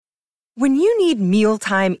When you need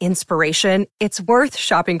mealtime inspiration, it's worth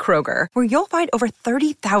shopping Kroger, where you'll find over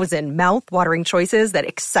 30,000 mouth-watering choices that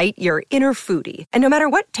excite your inner foodie. And no matter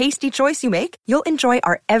what tasty choice you make, you'll enjoy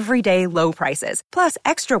our everyday low prices, plus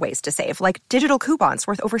extra ways to save, like digital coupons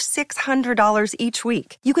worth over $600 each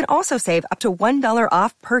week. You can also save up to $1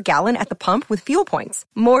 off per gallon at the pump with fuel points.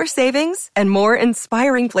 More savings and more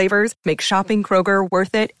inspiring flavors make shopping Kroger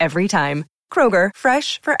worth it every time. Kroger,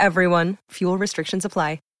 fresh for everyone. Fuel restrictions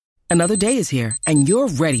apply. Another day is here, and you're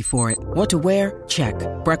ready for it. What to wear? Check.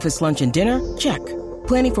 Breakfast, lunch, and dinner? Check.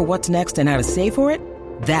 Planning for what's next and how to save for it?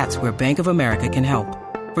 That's where Bank of America can help.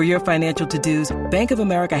 For your financial to-dos, Bank of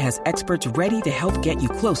America has experts ready to help get you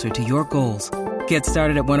closer to your goals. Get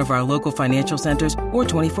started at one of our local financial centers or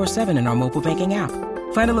 24/7 in our mobile banking app.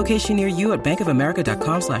 Find a location near you at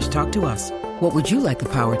bankofamerica.com/talktous. What would you like the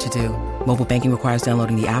power to do? Mobile banking requires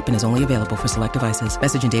downloading the app and is only available for select devices.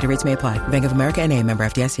 Message and data rates may apply. Bank of America N.A., member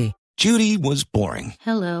FDIC. Judy was boring.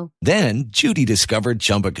 Hello. Then Judy discovered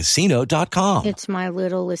ChumbaCasino.com. It's my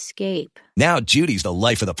little escape. Now Judy's the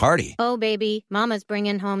life of the party. Oh, baby, mama's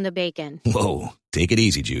bringing home the bacon. Whoa, take it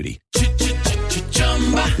easy, Judy.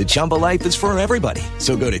 The Chumba life is for everybody.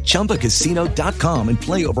 So go to ChumbaCasino.com and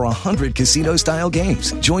play over 100 casino-style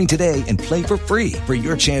games. Join today and play for free for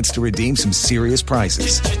your chance to redeem some serious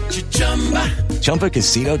prizes.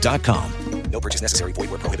 ChumbaCasino.com. No purchase necessary. Void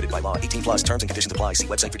where prohibited by law. 18+ terms and conditions apply. See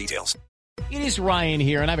website for details. It is Ryan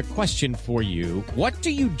here, and I have a question for you. What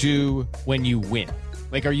do you do when you win?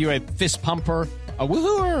 Like, are you a fist pumper, a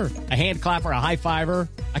woohooer, a hand clapper, a high fiver?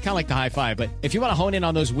 I kind of like the high five, but if you want to hone in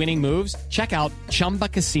on those winning moves, check out Chumba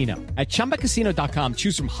Casino. At ChumbaCasino.com,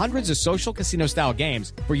 choose from hundreds of social casino-style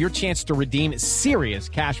games for your chance to redeem serious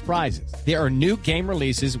cash prizes. There are new game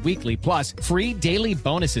releases weekly, plus free daily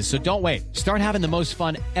bonuses. So don't wait. Start having the most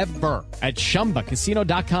fun ever at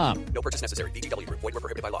ChumbaCasino.com. No purchase necessary. VGW. Void where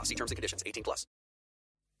prohibited by law. See terms and conditions. 18+.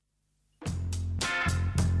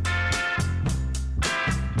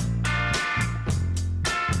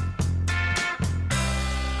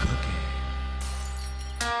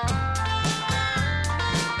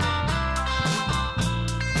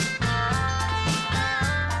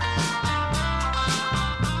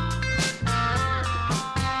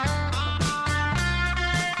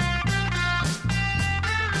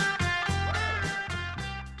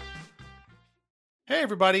 Hey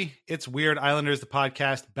everybody, it's Weird Islanders, the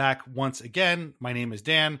podcast, back once again. My name is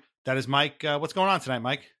Dan. That is Mike. What's going on tonight,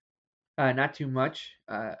 Mike? Not too much.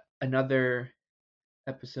 Another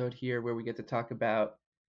episode here where we get to talk about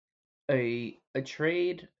a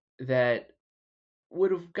trade that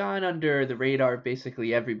would have gone under the radar of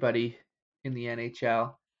basically everybody in the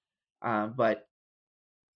NHL, but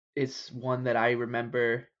it's one that I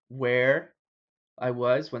remember where I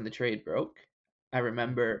was when the trade broke. I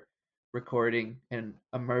remember recording an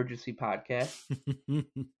emergency podcast,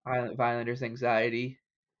 Islanders Anxiety,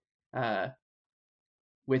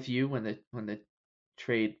 with you when the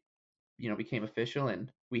trade, became official,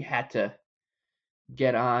 and we had to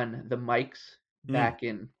get on the mics back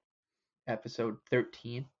in episode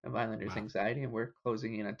 13 of Islanders Anxiety, and we're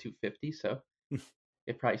closing in on 250, so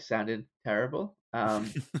it probably sounded terrible.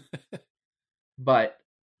 But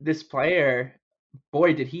this player,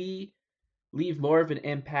 boy, did he leave more of an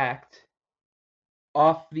impact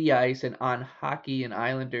off the ice and on hockey and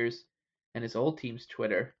Islanders and his old team's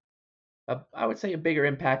Twitter. I would say a bigger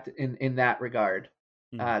impact in that regard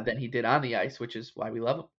than he did on the ice, which is why we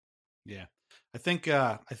love him. Yeah, I think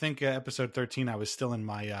episode 13, I was still in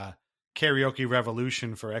my karaoke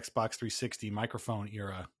revolution for Xbox 360 microphone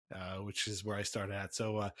era, which is where I started at.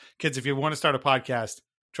 So, kids, if you want to start a podcast,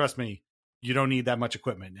 trust me, you don't need that much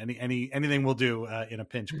equipment. Anything will do in a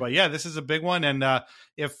pinch. But yeah, this is a big one. And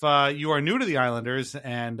if you are new to the Islanders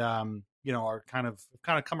and are kind of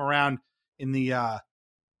come around in the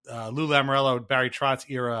Lou Lamoriello, Barry Trotz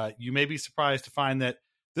era, you may be surprised to find that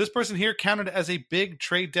this person here counted as a big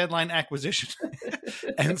trade deadline acquisition.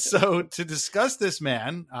 And so to discuss this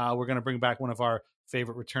man, we're going to bring back one of our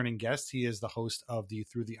favorite returning guests. He is the host of the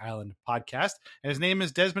Through the Island podcast, and his name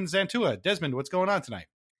is Desmond Zantua. Desmond, what's going on tonight?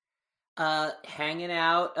 Hanging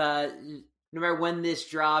out. No matter when this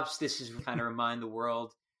drops, this is kind of remind the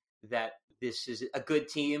world that this is a good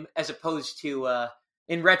team, as opposed to,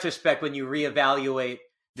 in retrospect, when you reevaluate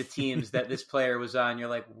the teams that this player was on, you're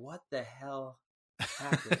like, what the hell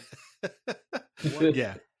happened?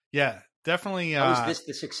 Yeah, definitely. How was this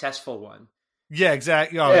the successful one? Yeah,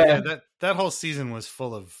 exactly. Oh, yeah. That whole season was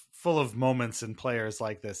full of moments and players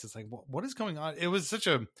like this. It's like, what is going on? It was such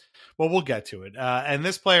a, well, we'll get to it. And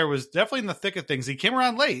this player was definitely in the thick of things. He came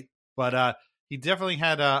around late, but he definitely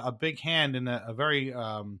had a big hand in a very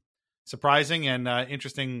surprising and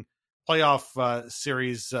interesting playoff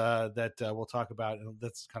series that we'll talk about, and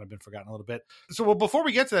that's kind of been forgotten a little bit. So, well, before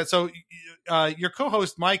we get to that, so your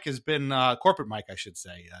co-host Mike has been corporate Mike, I should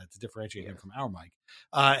say, to differentiate him from our Mike,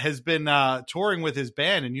 has been touring with his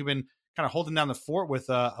band, and you've been kind of holding down the fort with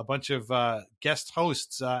a bunch of guest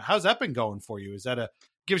hosts. How's that been going for you? Is that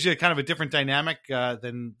gives you kind of a different dynamic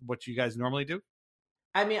than what you guys normally do?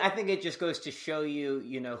 I mean, I think it just goes to show you,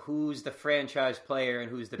 who's the franchise player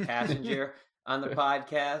and who's the passenger on the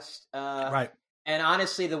podcast. Right. And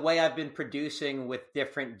honestly, the way I've been producing with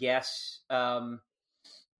different guests,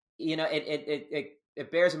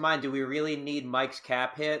 it bears in mind, do we really need Mike's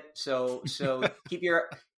cap hit? So keep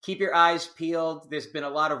your eyes peeled. There's been a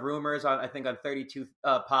lot of rumors on 32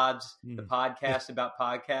 Pods, the podcast about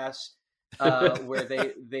podcasts, where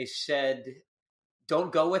they said,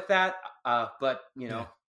 don't go with that, but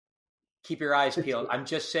keep your eyes peeled. I'm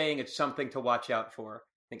just saying it's something to watch out for.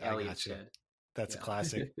 I think Elliot said. That's a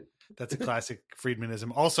classic. That's a classic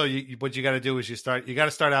Friedmanism. Also, what you got to do is you got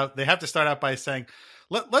to start out. They have to start out by saying,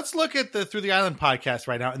 let's look at the Through the Island podcast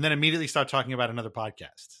right now, and then immediately start talking about another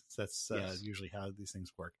podcast. So that's usually how these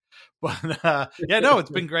things work. But it's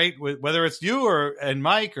been great. Whether it's you and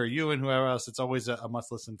Mike or you and whoever else, it's always a must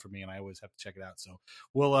listen for me, and I always have to check it out. So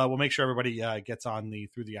we'll make sure everybody gets on the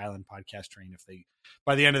Through the Island podcast train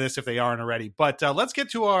by the end of this if they aren't already. But let's get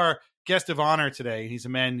to our guest of honor today. He's a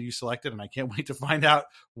man you selected, and I can't wait to find out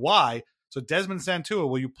why. So Desmond Zantua,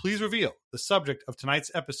 will you please reveal the subject of tonight's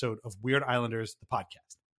episode of Weird Islanders, the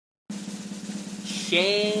podcast?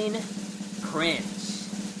 Shane Prince.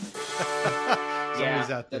 Somebody's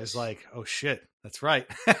out there is like, oh shit, that's right.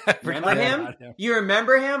 Remember him? You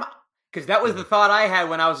remember him? Because that was the thought I had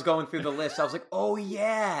when I was going through the list. I was like, oh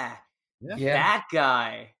yeah, that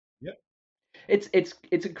guy. Yep.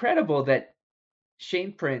 It's incredible that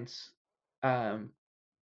Shane Prince,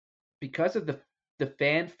 because of the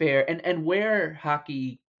fanfare and where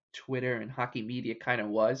hockey Twitter and hockey media kind of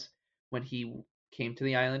was when he came to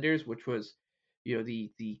the Islanders, which was,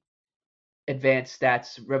 the advanced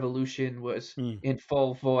stats revolution was in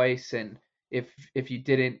full voice, and if you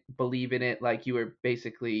didn't believe in it, like, you were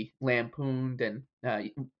basically lampooned and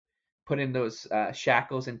put in those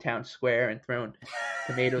shackles in town square and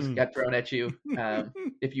tomatoes got thrown at you.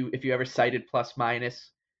 If you ever cited plus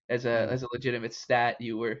minus as a legitimate stat,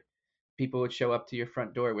 people would show up to your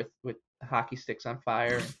front door with hockey sticks on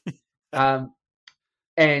fire.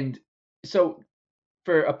 And so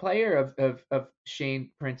for a player of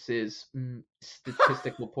Shane Prince's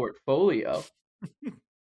statistical portfolio,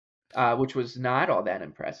 which was not all that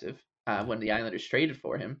impressive when the Islanders traded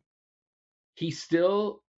for him, he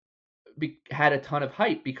still had a ton of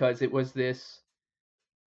hype because it was this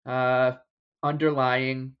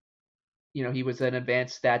underlying, he was an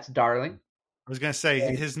advanced stats darling. I was going to say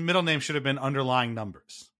his middle name should have been underlying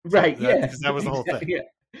numbers. Right, because that was the whole thing. Yeah.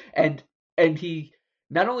 And he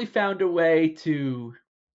not only found a way to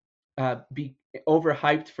be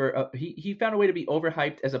overhyped he found a way to be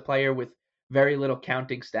overhyped as a player with very little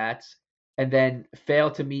counting stats, and then fail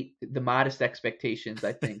to meet the modest expectations,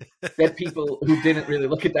 I think, that people who didn't really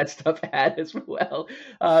look at that stuff had as well,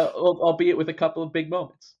 albeit with a couple of big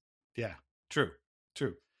moments. Yeah, true.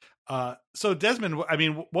 So Desmond, I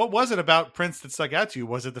mean, what was it about Prince that stuck out to you?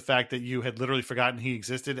 Was it the fact that you had literally forgotten he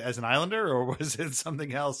existed as an Islander, or was it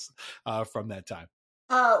something else from that time?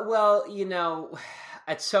 Well,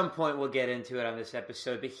 at some point we'll get into it on this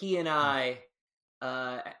episode, but he and I,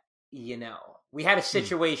 we had a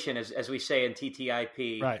situation, as we say in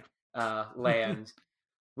TTIP land.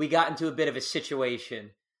 We got into a bit of a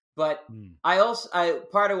situation, but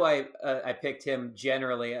part of why I picked him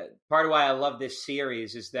generally, part of why I love this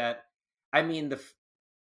series is that, I mean, the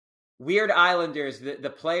Weird Islanders, the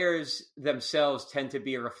players themselves tend to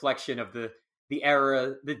be a reflection of the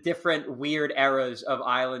era, the different weird eras of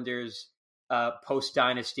Islanders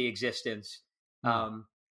post-dynasty existence.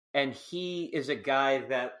 And he is a guy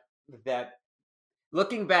that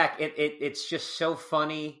looking back, it's just so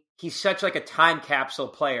funny. He's such like a time capsule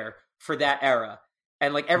player for that era.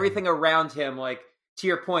 And like everything around him, like to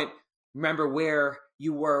your point, remember where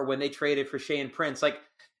you were when they traded for Shane Prince. Like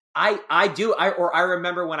I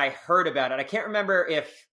remember when I heard about it. I can't remember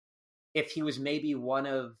if he was maybe one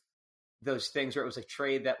of those things where it was a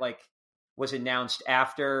trade that like was announced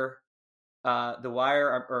after the wire,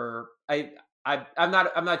 or I'm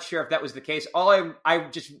not sure if that was the case. I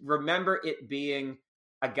just remember it being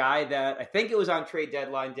a guy that I think it was on trade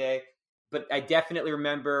deadline day, but I definitely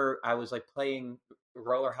remember I was like playing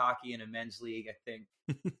roller hockey in a men's league, I think.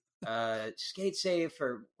 Skate Save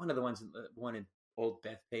for one of the ones, one in Old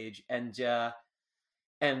Bethpage. And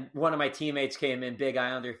And one of my teammates came in, big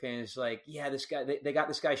Islander fan, is like, yeah, this guy, they got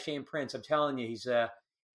this guy Shane Prince. I'm telling you,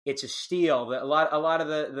 it's a steal. A lot of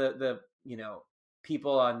the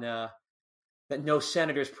people on that know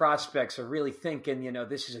Senators prospects are really thinking,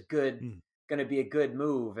 this is going to be a good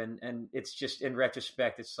move. And it's just, in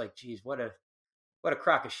retrospect, it's like, geez, what a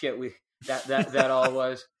crock of shit that all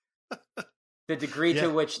was. The degree to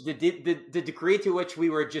which the degree to which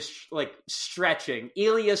we were just like stretching,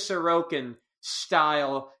 Ilya Sorokin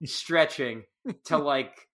style stretching to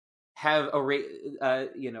like have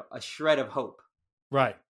a shred of hope.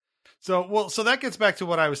 Right. So that gets back to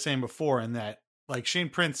what I was saying before, in that like Shane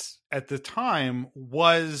Prince at the time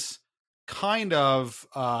was kind of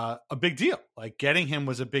a big deal. Like getting him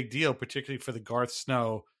was a big deal, particularly for the Garth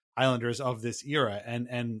Snow Islanders of this era.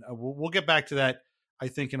 And we'll get back to that, I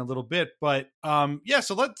think, in a little bit. But so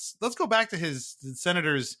let's go back to the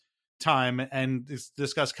Senators time and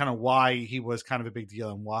discuss kind of why he was kind of a big deal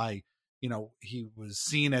and why, he was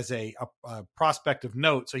seen as a prospect of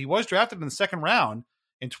note. So he was drafted in the second round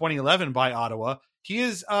in 2011 by Ottawa. He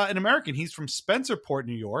is an American. He's from Spencerport,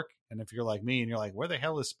 New York. And if you're like me and you're like, where the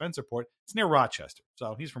hell is Spencerport? It's near Rochester.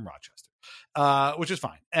 So he's from Rochester, which is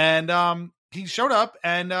fine. And he showed up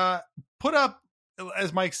and put up,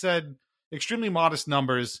 as Mike said, extremely modest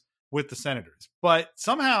numbers with the Senators. But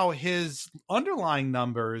somehow his underlying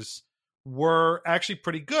numbers were actually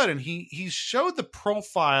pretty good. And he showed the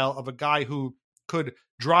profile of a guy who could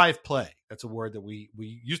drive play. That's a word that we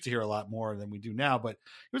used to hear a lot more than we do now. But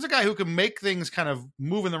he was a guy who could make things kind of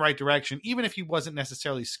move in the right direction, even if he wasn't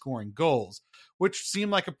necessarily scoring goals, which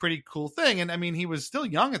seemed like a pretty cool thing. And I mean, he was still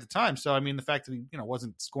young at the time. So, I mean, the fact that he,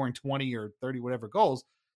 wasn't scoring 20 or 30, whatever goals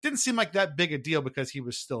didn't seem like that big a deal because he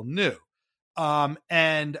was still new. At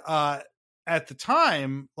the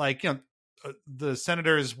time, like, the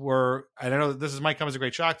Senators were, and I know this might come as a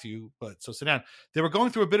great shock to you, but so sit down. They were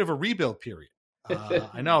going through a bit of a rebuild period.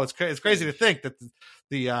 I know it's crazy to think that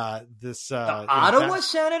the Ottawa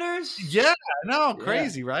Senators. Yeah, I know,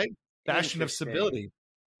 crazy, right? Bastion of stability.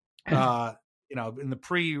 In the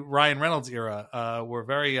pre-Ryan Reynolds era, were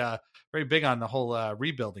very big on the whole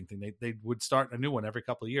rebuilding thing. They would start a new one every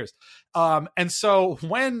couple of years. And so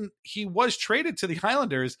when he was traded to the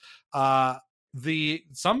Islanders,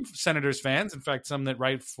 some Senators fans, in fact, some that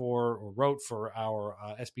wrote for our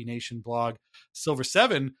SB Nation blog, Silver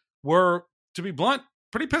 7, were, to be blunt,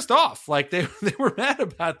 pretty pissed off. Like they were mad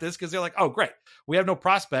about this because they're like, oh, great, we have no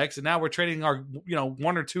prospects, and now we're trading our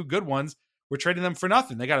one or two good ones. We're trading them for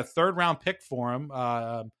nothing. They got a 3rd round pick for him,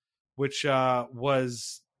 which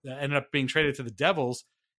ended up being traded to the Devils.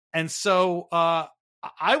 And so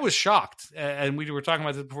I was shocked, and we were talking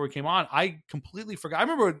about this before we came on. I completely forgot. I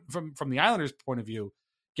remember from the Islanders' point of view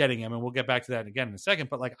getting him, and we'll get back to that again in a second.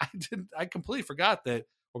 But like I completely forgot that,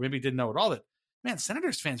 or maybe didn't know at all that. Man,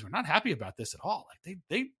 Senators fans were not happy about this at all. Like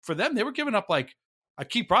they for them, they were giving up like a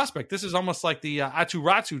key prospect. This is almost like the Atu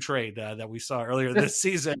Ratu trade that we saw earlier this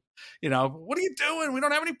season. What are you doing? We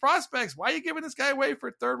don't have any prospects. Why are you giving this guy away for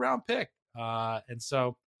a 3rd round pick? And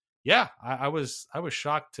so, yeah, I was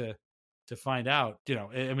shocked to find out.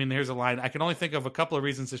 I mean, here's a line. I can only think of a couple of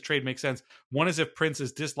reasons this trade makes sense. One is if Prince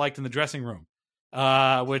is disliked in the dressing room,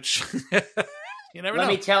 which. You never know. Let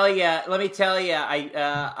me tell you.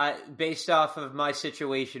 I based off of my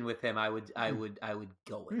situation with him, I would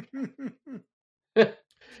go with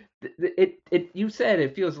it. You said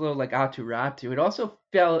it feels a little like Atu Ratu. It also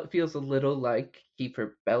feels a little like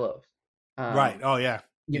Kiefer Bellows. Right. Oh yeah.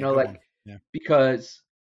 Because,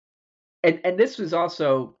 and this was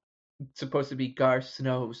also supposed to be Garth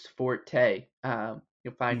Snow's forte.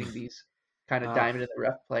 Finding these kind of diamond in the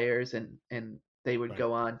rough players, and they would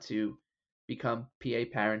go on to become PA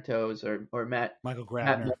Parentos or Michael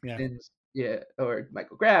Grabner, or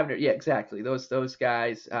Michael Grabner, exactly. Those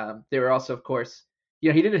guys. They were also, of course,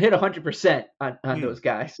 he didn't hit 100% on those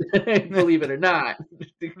guys, believe it or not.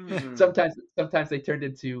 Sometimes they turned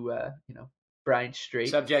into Brian Strait,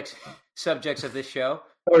 subjects of this show,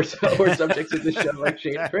 or subjects of this show like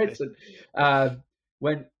Shane Prince. And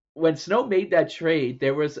when Snow made that trade,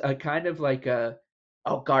 there was a kind of like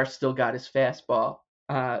Garth still got his fastball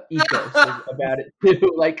ethos about it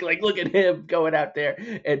too. Like look at him going out there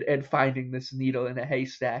and finding this needle in a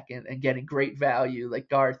haystack and getting great value. Like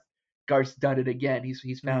Garth's done it again.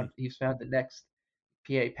 He's found the next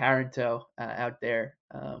PA Parento out there.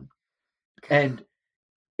 And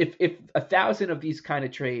if 1,000 of these kind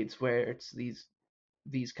of trades where it's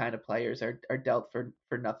these kind of players are dealt for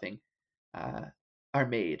nothing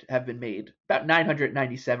have been made, about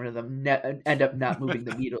 997 of them end up not moving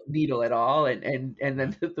the needle at all, and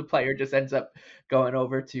then the player just ends up going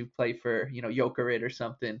over to play for Jokerit or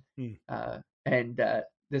something. and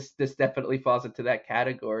this definitely falls into that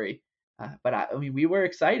category. But I mean, we were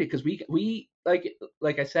excited because we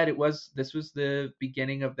like I said, this was the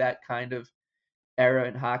beginning of that kind of era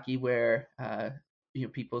in hockey where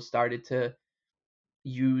people started to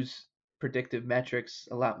use predictive metrics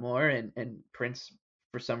a lot more, and Prince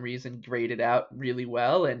for some reason graded out really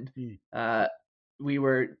well, and we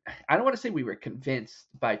were, I don't want to say we were convinced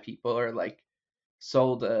by people or like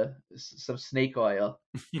sold some snake oil,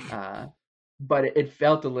 but it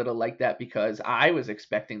felt a little like that because I was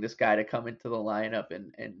expecting this guy to come into the lineup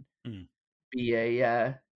and be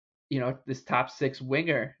a this top six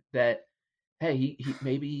winger that, hey, he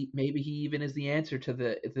maybe he even is the answer to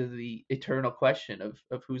the eternal question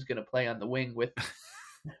of who's going to play on the wing with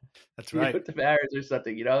that's right, Tavares or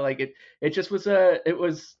something. Like it just was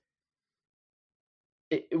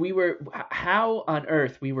we were, how on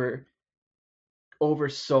earth we were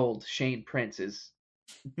oversold Shane Prince is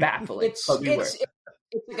baffling. It's like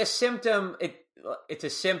a symptom. It's a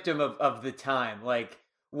symptom of the time. Like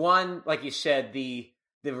one, like you said, the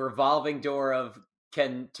revolving door of,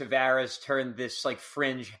 can Tavares turn this like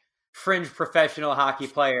fringe professional hockey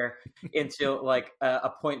player into like a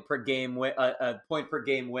point per game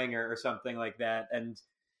winger or something like that,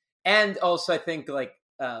 and also I think like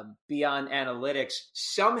beyond analytics,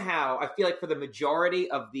 somehow I feel like for the majority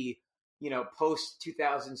of the post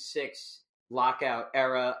 2006 lockout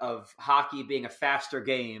era of hockey being a faster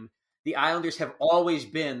game, the Islanders have always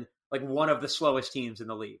been like one of the slowest teams in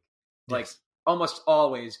the league. Like almost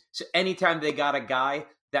always. So anytime they got a guy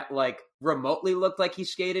that like remotely looked like he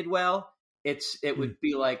skated well, it would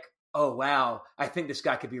be like, oh wow, I think this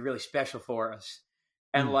guy could be really special for us.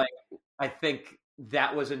 And like I think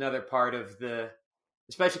that was another part of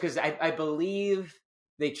especially because I believe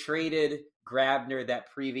they traded Grabner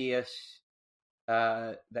that previous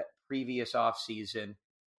off season.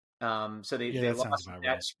 So they lost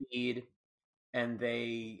that speed, and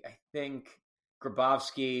I think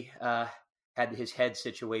Grabowski had his head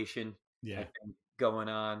situation going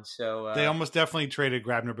on. So they almost definitely traded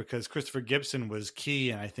Grabner because Christopher Gibson was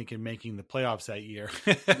key, and I think in making the playoffs that year,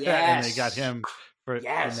 and they got him in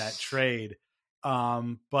that trade.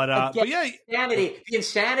 But yeah, the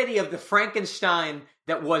insanity of the Frankenstein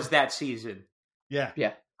that was that season. Yeah,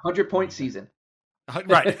 100-point season.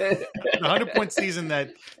 Right, the 100-point season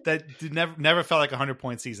that never felt like a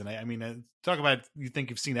 100-point season. I mean, talk about, you think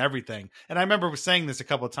you've seen everything. And I remember saying this a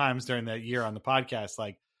couple of times during that year on the podcast.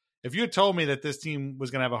 Like, if you had told me that this team was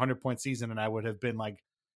going to have a 100-point season, and I would have been like,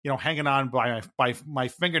 hanging on by my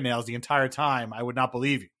fingernails the entire time, I would not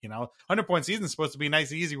believe you. 100-point season is supposed to be a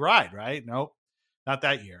nice, easy ride, right? Nope, not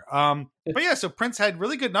that year. But yeah, so Prince had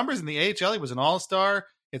really good numbers in the AHL. He was an all-star.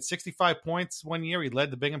 He had 65 points one year. He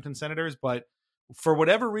led the Binghamton Senators, but for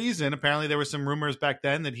whatever reason, apparently there were some rumors back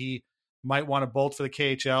then that he might want to bolt for the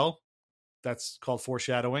KHL. That's called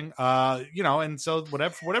foreshadowing. And so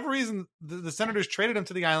for whatever reason, the Senators traded him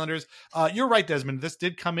to the Islanders. You're right, Desmond. This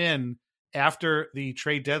did come in after the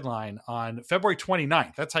trade deadline on February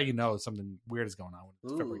 29th. That's how you know something weird is going on when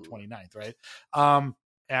it's February 29th, right?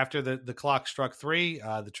 After the clock struck 3,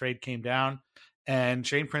 the trade came down, and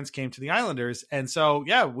Shane Prince came to the Islanders. And so,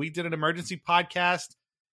 yeah, we did an emergency podcast.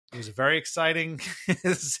 It was a very exciting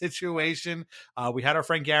situation. We had our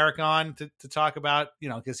friend Garrick on to talk about,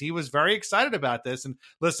 because he was very excited about this. And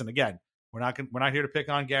listen, again, we're not here to pick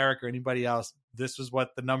on Garrick or anybody else. This was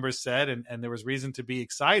what the numbers said, and there was reason to be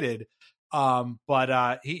excited.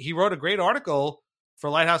 But he wrote a great article for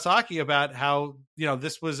Lighthouse Hockey about how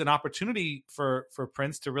this was an opportunity for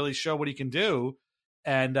Prince to really show what he can do.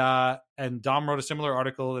 And Dom wrote a similar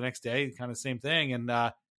article the next day, kind of same thing. And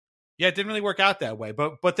yeah, it didn't really work out that way,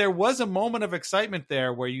 but there was a moment of excitement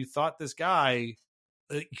there where you thought this guy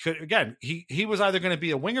could, again, he was either going to be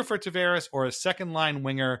a winger for Tavares or a second line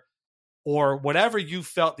winger, or whatever you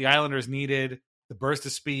felt the Islanders needed, the burst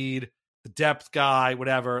of speed, the depth guy,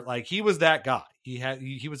 whatever. Like, he was that guy.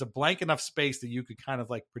 He was a blank enough space that you could kind of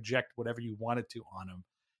like project whatever you wanted to on him.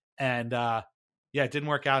 And yeah, it didn't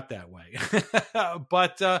work out that way.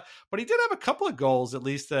 But he did have a couple of goals, at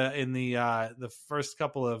least in the first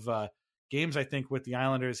couple of games, I think, with the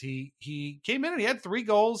Islanders. He came in and he had 3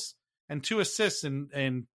 goals and 2 assists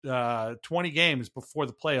in 20 games before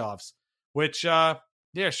the playoffs, which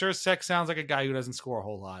sure sounds like a guy who doesn't score a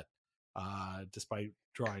whole lot, despite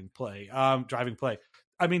driving play.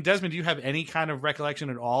 I mean, Desmond, do you have any kind of recollection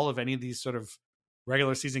at all of any of these sort of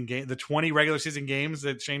regular season game, the 20 regular season games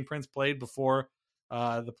that Shane Prince played before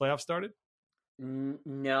the playoffs started?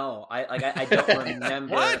 No, I don't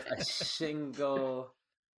remember a single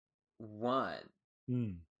one.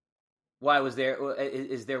 Why was there?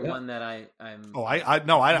 Is there one that I'm? Oh, I have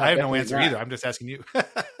no answer not. either. I'm just asking you.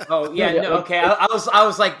 Oh yeah, no, okay. I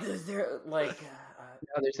was like, there like.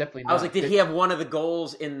 No, there's definitely not. I was like, did he have one of the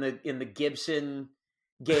goals in the Gibson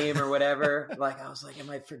game or whatever? Like, I was like, am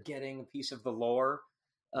I forgetting a piece of the lore?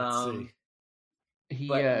 Let's see.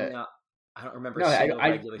 No, I don't remember. No,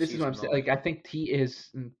 regular this is what I'm saying. Like, I think he is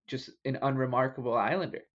just an unremarkable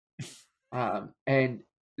Islander, and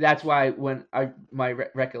that's why when my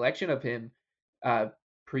recollection of him,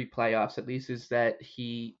 pre-playoffs at least, is that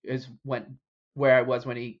he went where I was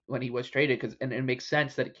when he was traded, and it makes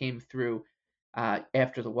sense that it came through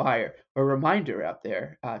after the wire. A reminder out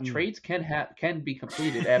there: trades can be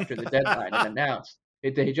completed after the deadline and announced.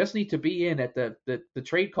 They just need to be in at the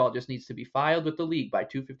trade call just needs to be filed with the league by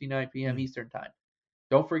 2:59 p.m. Eastern time.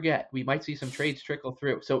 Don't forget, we might see some trades trickle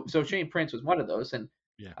through. So Shane Prince was one of those, and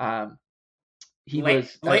he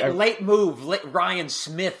was late move. Ryan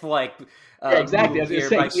Smith exactly. I was here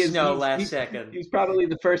gonna by say, Snow last second. He's probably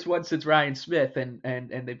the first one since Ryan Smith, and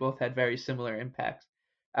they both had very similar impacts.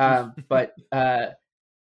 But I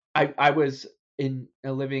was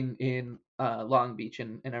living in Long Beach,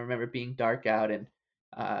 and I remember being dark out and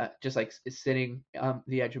just like sitting on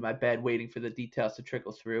the edge of my bed waiting for the details to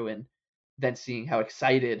trickle through, and then seeing how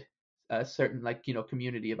excited a certain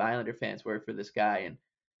community of Islander fans were for this guy.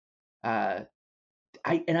 And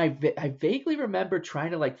I vaguely remember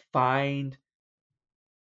trying to find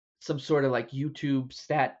some sort of YouTube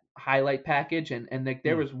stat highlight package, and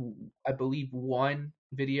there was, I believe, one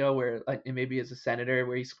video where it maybe as a senator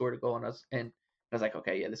where he scored a goal on us, and I was like,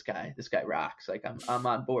 okay, yeah, this guy rocks. Like, I'm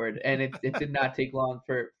on board. And it did not take long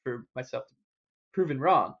for myself to be proven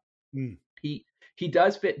wrong. He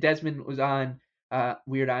does fit. Desmond was on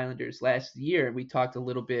Weird Islanders last year, and we talked a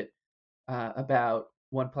little bit about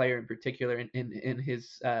one player in particular in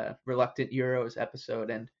his Reluctant Euros episode,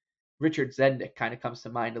 and Richard Zednik kind of comes to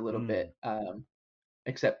mind a little bit,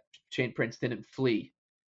 except Shane Prince didn't flee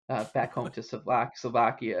back home to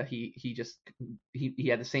Slovakia. He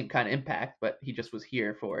had the same kind of impact, but he just was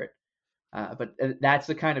here for it. But that's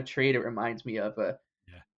the kind of trade it reminds me of, a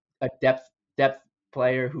depth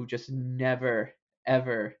player who just never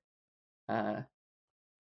ever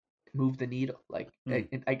moved the needle.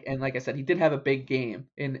 And like I said, he did have a big game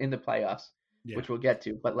in the playoffs, which we'll get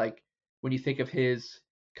to. But when you think of his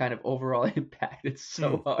kind of overall impact, it's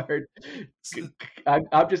so hard.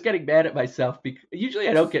 I'm just getting mad at myself because usually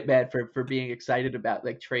I don't get mad for being excited about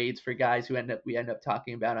trades for guys who we end up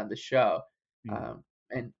talking about on the show.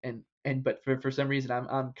 But for some reason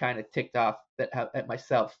I'm kind of ticked off at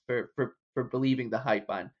myself for believing the hype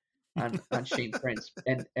on Shane Prince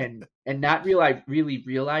and not really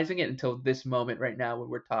realizing it until this moment right now when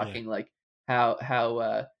we're talking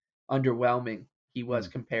how underwhelming he was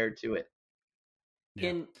compared to it.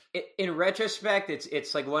 In retrospect,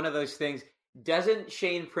 it's like one of those things. Doesn't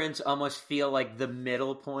Shane Prince almost feel like the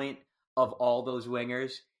middle point of all those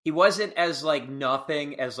wingers? He wasn't as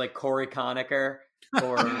nothing as Corey Conacher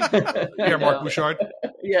or Mark Bouchard.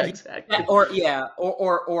 Yeah, exactly. Or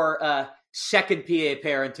second PA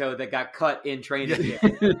Parento that got cut in training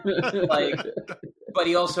camp. But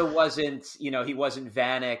he also wasn't. He wasn't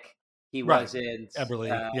Vanek. He wasn't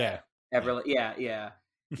Eberle. Eberle. Yeah.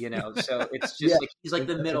 So it's just he's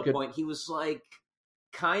the middle point. He was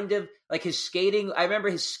kind of his skating. I remember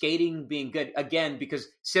his skating being good again because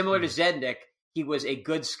similar to Zednik, he was a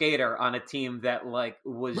good skater on a team that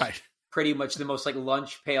was pretty much the most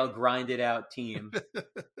lunch pail grinded out team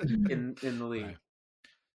in the league. Right.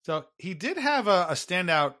 So he did have a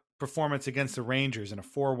standout performance against the Rangers in a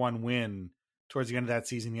 4-1 win towards the end of that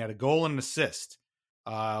season. He had a goal and an assist,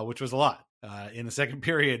 which was a lot in the second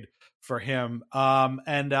period for him. I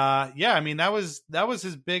mean, that was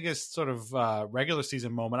his biggest sort of regular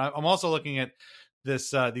season moment. I'm also looking at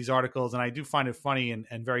these articles, and I do find it funny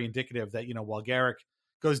and very indicative that, while Garrick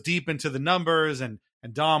goes deep into the numbers and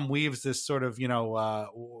Dom weaves this sort of,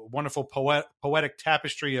 wonderful poetic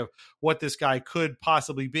tapestry of what this guy could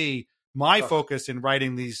possibly be. My focus in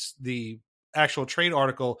writing the actual trade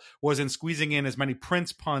article was in squeezing in as many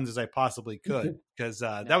Prince puns as I possibly could, because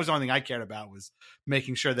that was the only thing I cared about, was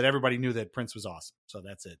making sure that everybody knew that Prince was awesome. So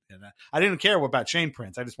that's it. And I didn't care about Shane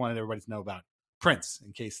Prince. I just wanted everybody to know about Prince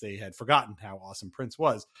in case they had forgotten how awesome Prince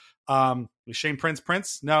was. Was Shane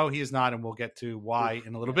Prince? No, he is not. And we'll get to why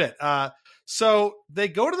in a little bit. So they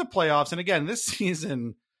go to the playoffs. And again, this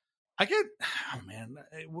season,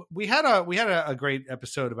 we had a great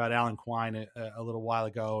episode about Alan Quine a little while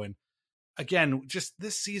ago. And again, just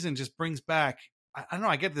this season just brings back, I don't know,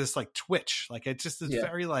 I get this twitch. It just is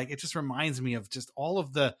very it just reminds me of just all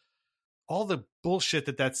of the all the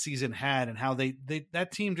bullshit that season had, and how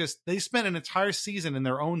that team they spent an entire season in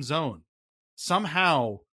their own zone,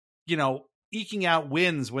 somehow, eking out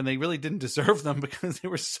wins when they really didn't deserve them because they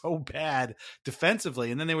were so bad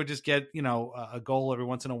defensively. And then they would just get, a goal every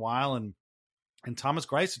once in a while. And Thomas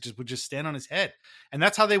Greiss would just stand on his head. And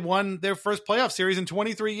that's how they won their first playoff series in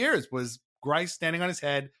 23 years, was Greiss standing on his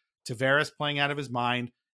head, Tavares playing out of his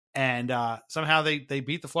mind. And somehow they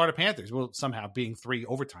beat the Florida Panthers. Well, somehow, being 3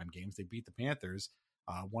 overtime games, they beat the Panthers.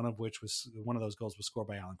 One of those goals was scored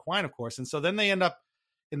by Alan Quine, of course. And so then they end up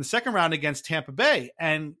in the second round against Tampa Bay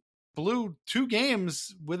and blew 2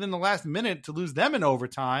 games within the last minute to lose them in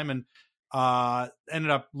overtime, and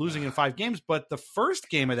ended up losing in 5 games. But the first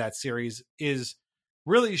game of that series is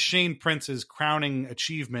really Shane Prince's crowning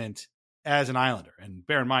achievement as an Islander. And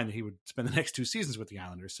bear in mind that he would spend the next 2 seasons with the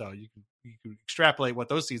Islanders, so you can extrapolate what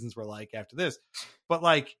those seasons were like after this. But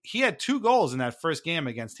he had 2 goals in that first game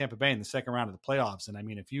against Tampa Bay in the second round of the playoffs. And I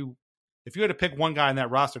mean, if you had to pick one guy in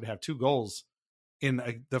that roster to have 2 goals in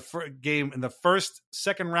the first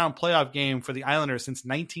second round playoff game for the Islanders since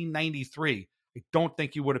 1993, I don't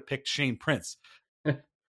think you would have picked Shane Prince. No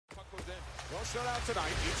shutout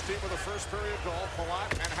tonight. Each team with a first period goal.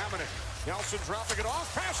 Palat and Hamannik. Nelson dropping it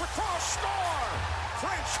off. Pass across. Score!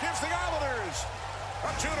 French gives the Islanders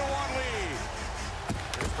a 2-1 lead.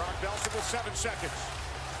 Here's Brock Nelson with 7 seconds.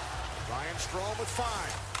 Ryan Strome with 5.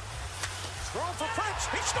 Strome for French.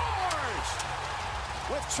 He scores!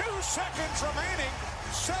 With 2 seconds remaining.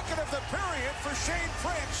 Second of the period for Shane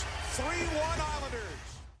Prince. 3-1 Islanders.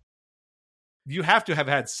 You have to have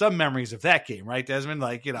had some memories of that game, right, Desmond?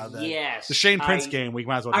 Yes, the Shane Prince game. We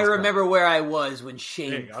might as well. I remember where I was when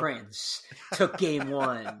Shane Prince took Game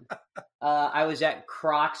 1. I was at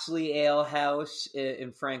Croxley Ale House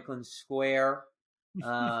in Franklin Square.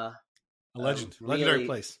 A legendary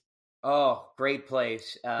place. Oh, great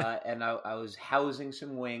place! And I was housing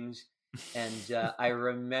some wings, and I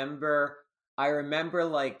remember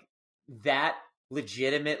that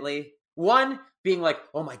legitimately. One being like,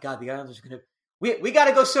 oh my God, the Islanders are gonna. We got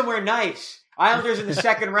to go somewhere nice. Islanders in the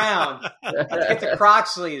second round. Let's get to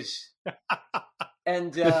Croxley's.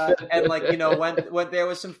 And went there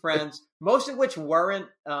with some friends, most of which weren't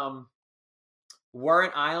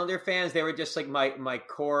Islander fans. They were just my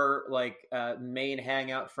core main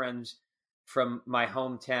hangout friends from my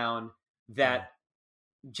hometown that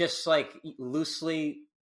just loosely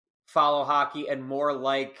follow hockey, and more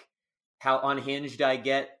like how unhinged I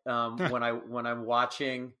get when I'm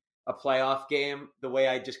watching a playoff game, the way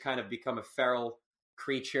I just kind of become a feral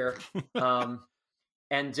creature. And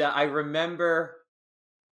I remember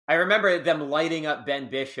them lighting up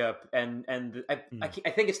Ben Bishop, and I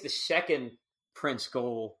think it's the second Prince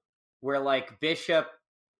goal where Bishop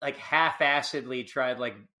half-assedly tried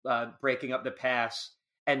breaking up the pass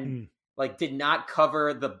and did not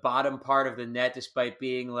cover the bottom part of the net despite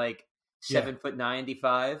being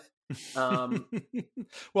 7'95".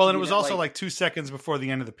 Well, and it was also 2 seconds before the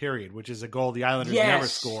end of the period, which is a goal the Islanders never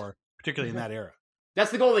score, particularly in that era.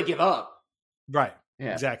 That's the goal they give up. Right.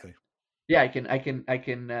 Yeah. Exactly. Yeah, I can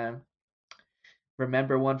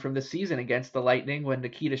remember one from the season against the Lightning when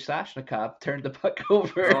Nikita Soshnikov turned the puck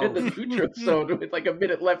over in the neutral zone with a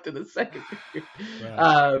minute left in the second period.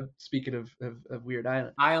 Right. Speaking of weird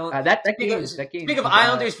Island. That game. Speaking of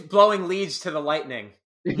Islanders blowing leads to the Lightning.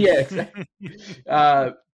 Yeah, exactly.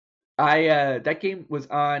 That game was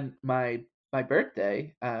on my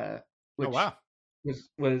birthday, which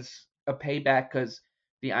was a payback because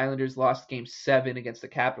the Islanders lost Game 7 against the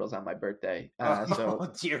Capitals on my birthday.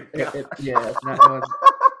 Dear God.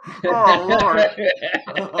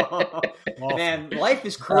 Man, life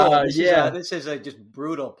is cruel. This is a just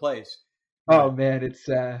brutal place. Oh man, it's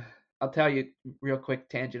I'll tell you real quick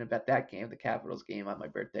tangent about that game, the Capitals game on my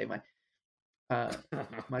birthday. My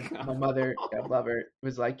mother, I love her,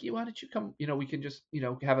 was like, why don't you come, we can just,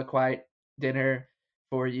 have a quiet dinner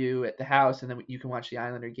for you at the house, and then you can watch the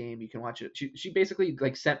Islander game. You can watch it. She basically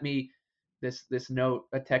sent me this note,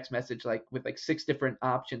 a text message, with 6 different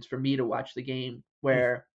options for me to watch the game,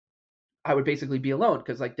 where I would basically be alone.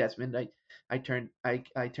 Cause Desmond, I turn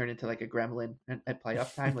into a gremlin at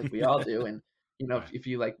playoff time, like we all do. And, if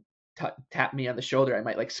you tap me on the shoulder, I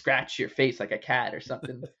might scratch your face like a cat or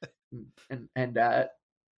something. And I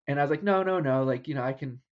was like, no, I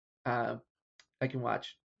can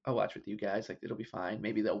watch. I'll watch with you guys. It'll be fine.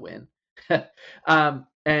 Maybe they'll win.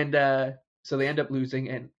 So they end up losing,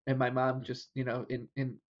 and my mom just,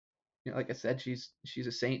 like I said, she's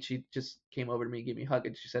a saint. She just came over to me and gave me a hug,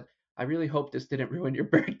 and she said, I really hope this didn't ruin your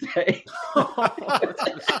birthday.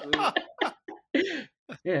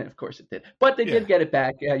 Yeah, of course it did. But they Yeah. did get it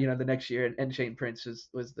back, the next year, and Shane Prince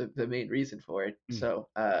was the main reason for it. Mm. So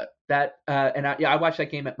I watched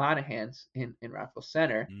that game at Monahan's in Rockville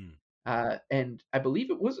Center, and I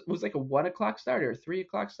believe it was like a 1:00 start or a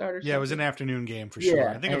 3:00 start or something. Yeah, it was an afternoon game for sure.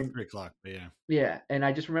 I think it was 3:00, but yeah. Yeah, and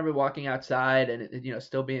I just remember walking outside and it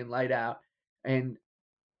still being light out, and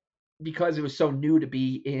because it was so new to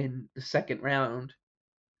be in the second round.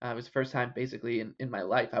 It was the first time basically in my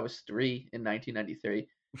life. I was 3 in 1993.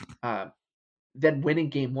 Then winning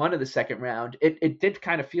game 1 of the second round, it did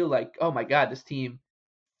kind of feel like, oh my God, this team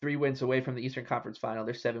 3 wins away from the Eastern Conference Final.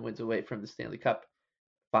 They're 7 wins away from the Stanley Cup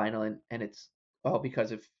Final, and it's all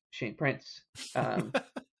because of Shane Prince. So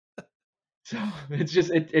it's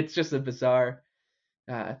just a bizarre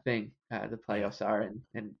thing. The playoffs are,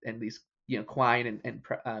 and these Quine and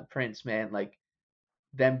Prince, man, like.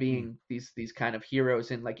 Them being these kind of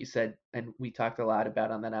heroes, and like you said, and we talked a lot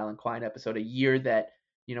about on that Alan Quine episode, a year that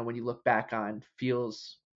when you look back on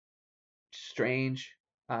feels strange,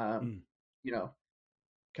 kind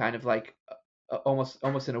of like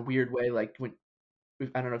almost in a weird way, like when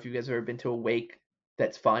I don't know if you guys have ever been to a wake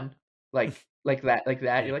that's fun, like that.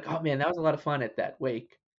 Yeah. You're like, oh man, that was a lot of fun at that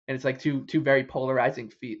wake, and it's like two very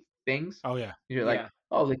polarizing things. Oh yeah, you're like.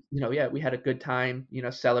 Oh, we had a good time,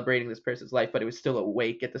 celebrating this person's life, but it was still a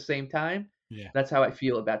wake at the same time. Yeah. That's how I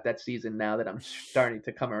feel about that season now that I'm starting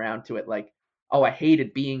to come around to it. Like, oh, I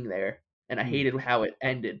hated being there and I hated how it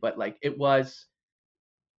ended, but like it was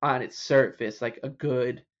on its surface like a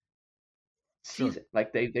good season. Sure.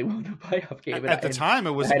 Like they won the playoff game. At the time,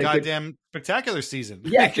 it was a goddamn spectacular season.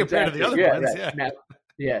 Yeah, compared to the other ones. Right.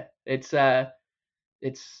 Yeah. Now,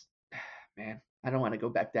 it's man. I don't want to go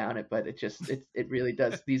back down it, but it really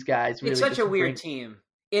does. These guys really. It's such a weird team.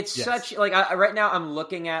 It's such like right now I'm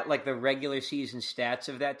looking at like the regular season stats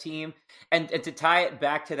of that team, and to tie it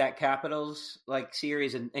back to that Capitals like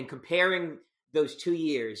series and comparing those 2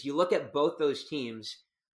 years, you look at both those teams,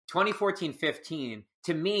 2014-15.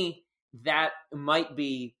 To me, that might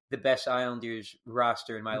be the best Islanders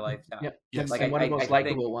roster in my lifetime. Yep. Yes. Like one of the most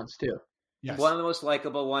likable ones too. Yes. One of the most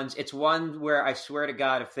likable ones. It's one where I swear to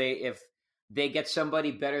God, if they get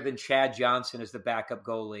somebody better than Chad Johnson as the backup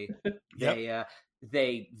goalie,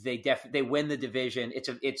 they win the division. It's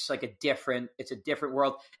a different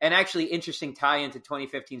world. And actually, interesting tie into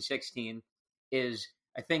 2015-16 is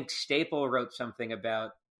I think Staple wrote something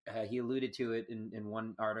about he alluded to it in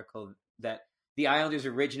one article that the Islanders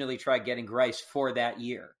originally tried getting Greiss for that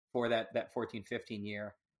year, for that 14-15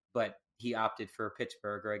 year, but he opted for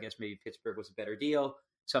Pittsburgh, or I guess maybe Pittsburgh was a better deal,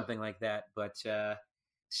 something like that. But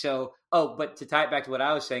but to tie it back to what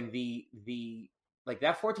I was saying, the like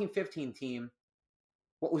that 14-15 team,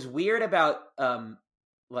 what was weird about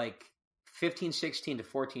like 15-16 to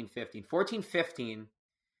 14-15, 14-15,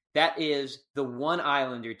 that is the one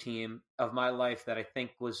Islander team of my life that I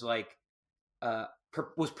think was like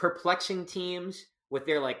was perplexing teams with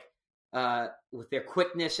their with their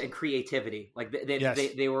quickness and creativity. Like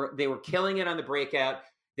they were killing it on the breakout.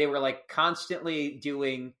 They were like constantly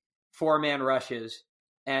doing 4-man rushes.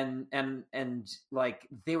 And like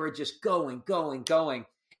they were just going.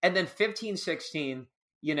 And then 15-16,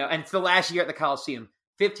 and it's the last year at the Coliseum.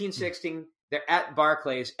 15-16, they're at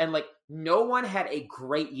Barclays, and like no one had a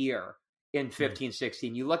great year in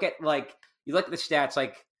 15-16. You look at the stats,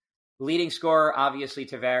 like leading scorer, obviously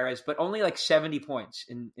Tavares, but only like 70 points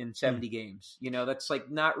in 70 games. That's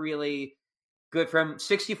like not really good for him.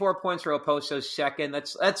 64 points for Oposo's second.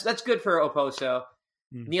 That's good for Oposo.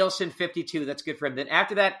 Nielsen 52, that's good for him. Then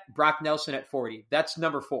after that, Brock Nelson at 40. That's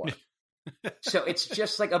number 4. So it's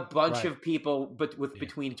just like a bunch of people, but with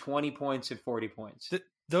between 20 points and 40 points.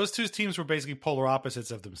 Those two teams were basically polar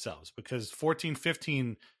opposites of themselves, because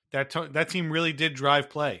 14-15, that team really did drive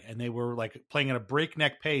play, and they were like playing at a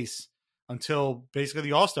breakneck pace until basically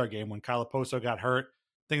the All-Star game when Kyle Oposo got hurt.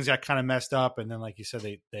 Things got kind of messed up, and then like you said,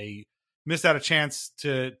 they missed out a chance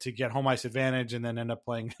to get home ice advantage, and then end up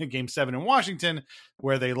playing Game 7 in Washington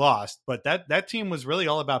where they lost. But that team was really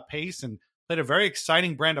all about pace and played a very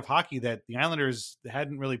exciting brand of hockey that the Islanders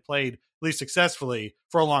hadn't really played, at least successfully,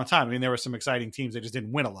 for a long time. I mean, there were some exciting teams. They just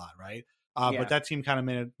didn't win a lot, right? But that team kind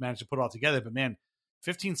of managed to put it all together. But man,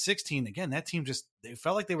 15-16, again, that team they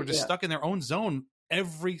felt like they were just stuck in their own zone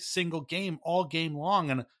every single game, all game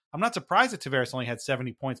long. And I'm not surprised that Tavares only had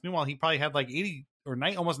 70 points. Meanwhile, he probably had like 80 or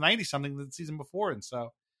almost 90 something the season before. And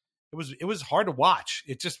so it was hard to watch.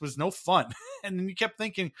 It just was no fun. And then you kept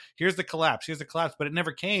thinking, here's the collapse, but it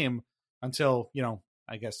never came until,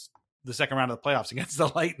 I guess the second round of the playoffs against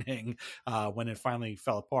the Lightning, when it finally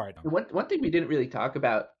fell apart. One thing we didn't really talk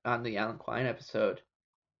about on the Alan Quine episode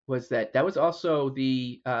was that was also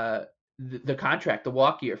the the contract, the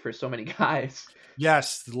walk year for so many guys.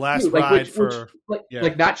 Yes, the last Dude, like, ride for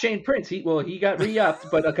like not Shane Prince. He got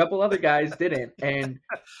re-upped, but a couple other guys didn't, and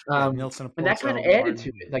Nilsson, and that kind of added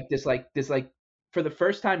to it. Like this for the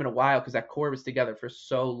first time in a while, because that core was together for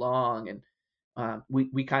so long, and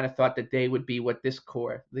we kind of thought that they would be what this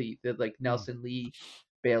core, the like Nelson, Lee,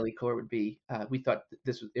 Bailey core would be. We thought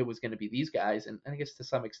it was going to be these guys, and I guess to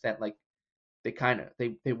some extent, like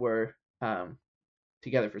they were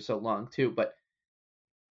together for so long too, but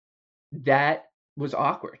that was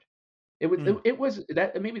awkward. It was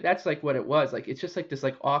that maybe that's like what it was. Like it's just like this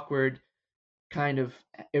like awkward kind of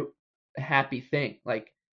happy thing.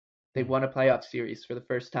 Like they won a playoff series for the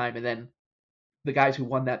first time, and then the guys who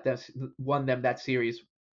won them that series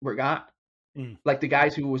were gone. Like the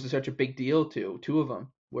guys who was such a big deal to, two of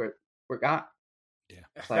them were gone.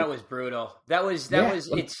 Yeah, that was brutal. That was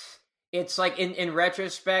it's like in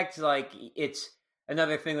retrospect, like it's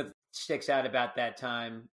another thing that sticks out about that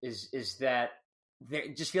time is that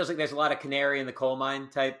it just feels like there's a lot of canary in the coal mine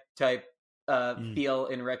type feel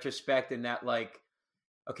in retrospect, and that like,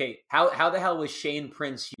 okay, how the hell was Shane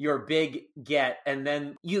Prince your big get, and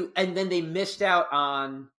then they missed out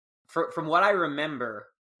on, from what I remember,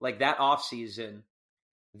 like that offseason,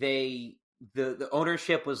 the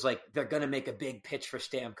ownership was like, they're gonna make a big pitch for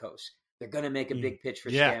Stamkos. They're gonna make a big pitch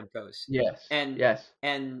for Stamkos. Yes.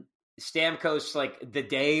 And Stamkos, like the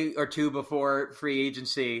day or two before free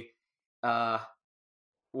agency,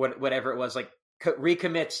 whatever it was, like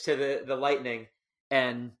recommits to the Lightning,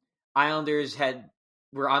 and Islanders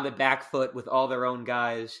were on the back foot with all their own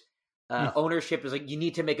guys. Ownership is like, you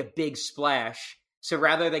need to make a big splash. So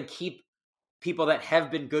rather than keep people that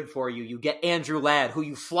have been good for you, you get Andrew Ladd, who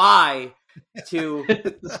you fly to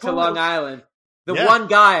Long Island. One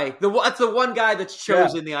guy, that's the one guy that's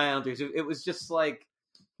chosen the Islanders. It was just like,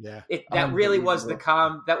 that really was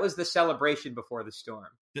that was the celebration before the storm.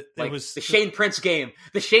 It was the Shane Prince game.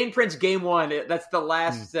 The Shane Prince game one. That's the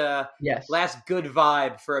last last good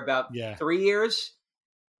vibe for about 3 years.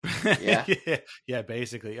 Yeah,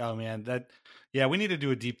 basically. Oh man, we need to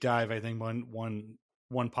do a deep dive. I think one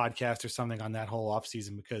podcast or something on that whole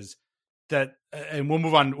offseason, because and we'll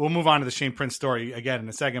move on to the Shane Prince story again in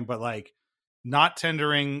a second. But like, not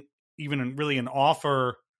tendering even really an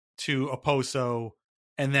offer to Oposo,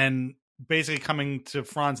 and then basically coming to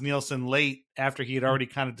Franz Nielsen late after he had already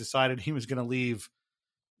kind of decided he was going to leave.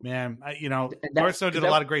 Man, Barstow did a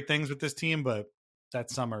lot of great things with this team, but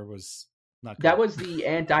that summer was not good. That was the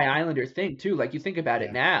anti-Islander thing too. Like you think about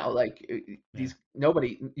it now, like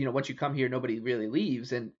nobody, once you come here, nobody really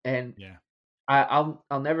leaves. And I'll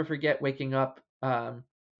never forget waking up. I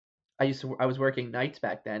was working nights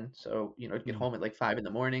back then. So, I'd get home at like 5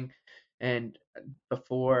 a.m. and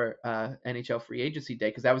before NHL free agency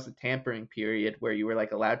day, cause that was the tampering period where you were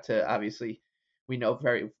like allowed to, obviously we know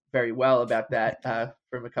very, very well about that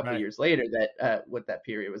from a couple of years later, that what that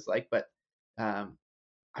period was like. But I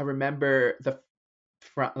remember the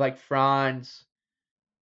Franz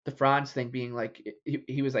thing being like,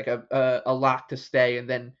 he was like a lock to stay, and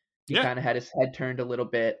then he kind of had his head turned a little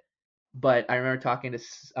bit. But I remember talking to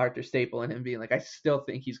Arthur Staple and him being like, I still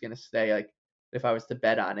think he's going to stay, like if I was to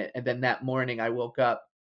bet on it. And then that morning I woke up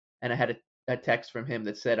and I had a text from him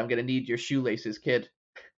that said, I'm going to need your shoelaces, kid.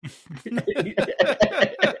 And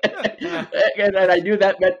I knew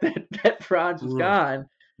that meant that Franz was gone.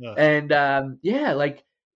 And like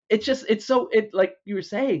it's like you were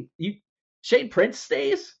saying, Shane Prince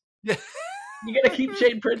stays. You got to keep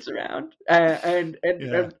Shane Prince around, and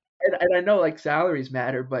I know like salaries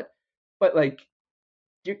matter, but like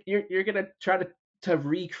you're gonna try to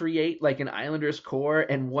recreate like an Islanders core,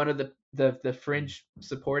 and one of the fringe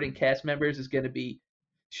supporting cast members is going to be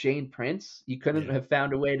Shane Prince. You couldn't have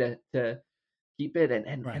found a way to keep it,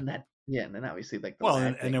 and that. Yeah, and then obviously like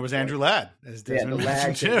and there was Andrew Ladd as Desmond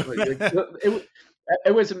Zantua.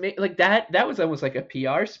 It was amazing. Like that was almost like a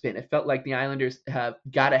PR spin. It felt like the Islanders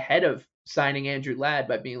got ahead of signing Andrew Ladd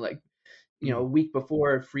by being like, a week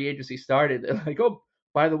before free agency started, they're like, oh,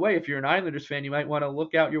 by the way, if you're an Islanders fan, you might want to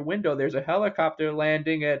look out your window. There's a helicopter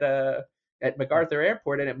landing at MacArthur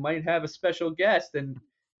Airport, and it might have a special guest. And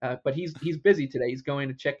but he's busy today. He's going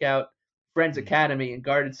to check out Friends Academy and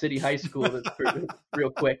Garden City High School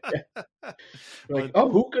real quick. Like, oh,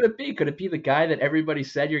 who could it be? Could it be the guy that everybody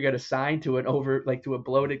said you're going to sign to to a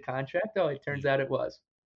bloated contract? Oh, it turns out it was.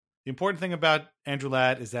 The important thing about Andrew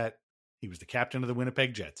Ladd is that he was the captain of the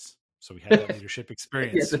Winnipeg Jets. So we had that leadership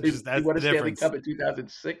experience. That's the difference. Cup in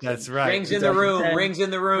 2006. That's right. Rings in the room. Rings in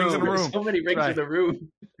the room. So many rings in the room.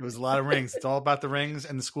 It was a lot of rings. It's all about the rings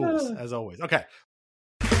and the schools, as always. Okay.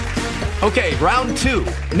 Okay, round two.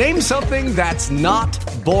 Name something that's not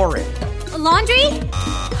boring. A laundry?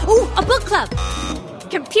 Ooh, a book club.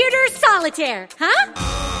 Computer solitaire, huh?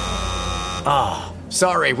 Ah,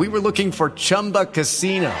 sorry, we were looking for Chumba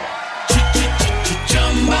Casino.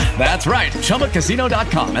 That's right,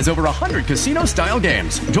 ChumbaCasino.com has over 100 casino-style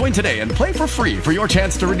games. Join today and play for free for your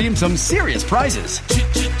chance to redeem some serious prizes.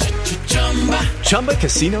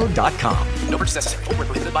 ChumbaCasino.com. No purchase necessary. Void where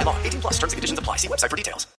prohibited by law. 18 plus terms and conditions apply. See website for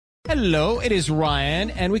details. Hello, it is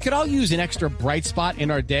Ryan, and we could all use an extra bright spot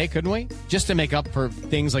in our day, couldn't we? Just to make up for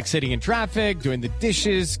things like sitting in traffic, doing the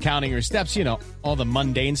dishes, counting your steps, all the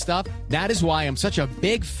mundane stuff. That is why I'm such a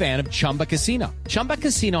big fan of Chumba Casino. Chumba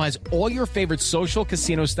Casino has all your favorite social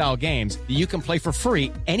casino-style games that you can play for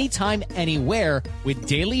free anytime, anywhere with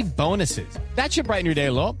daily bonuses. That should brighten your day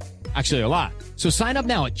a little. Actually, a lot. So sign up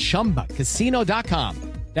now at ChumbaCasino.com.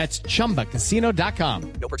 That's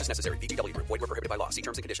ChumbaCasino.com. No purchase necessary. VGW Group. Void where prohibited by law. See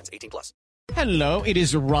terms and conditions. 18 plus. Hello, it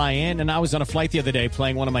is Ryan, and I was on a flight the other day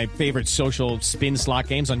playing one of my favorite social spin slot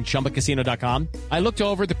games on ChumbaCasino.com. I looked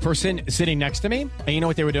over at the person sitting next to me, and you know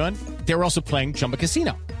what they were doing? They were also playing Chumba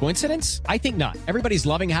Casino. Coincidence? I think not. Everybody's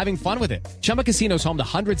loving having fun with it. Chumba Casino is home to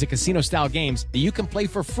hundreds of casino-style games that you can play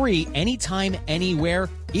for free anytime, anywhere,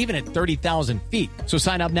 even at 30,000 feet. So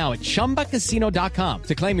sign up now at ChumbaCasino.com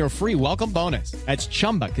to claim your free welcome bonus. That's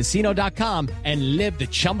ChumbaCasino.com and live the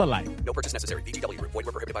Chumba life. No purchase necessary. VGW Group. Void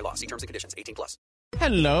where prohibited by law. See terms and conditions. 18 plus.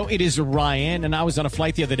 Hello, it is Ryan, and I was on a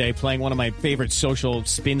flight the other day playing one of my favorite social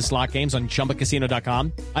spin slot games on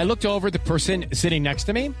ChumbaCasino.com. I looked over at the person sitting next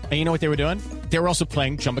to me, and you know what they were doing? They were also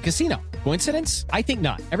playing Chumba Casino. Coincidence? I think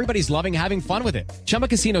not. Everybody's loving having fun with it. Chumba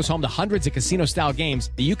Casino is home to hundreds of casino-style games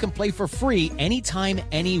that you can play for free anytime,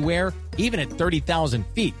 anywhere, even at 30,000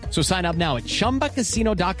 feet. So sign up now at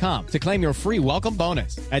ChumbaCasino.com to claim your free welcome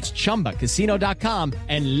bonus. That's ChumbaCasino.com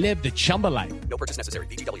and live the Chumba life. No purchase necessary.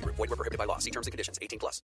 VGW Group. Void where prohibited by law. See terms and conditions. 18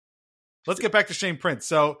 plus. Let's get back to Shane Prince.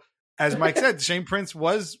 So, as Mike said, Shane Prince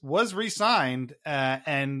was re-signed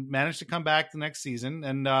and managed to come back the next season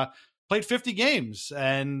and played 50 games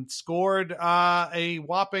and scored a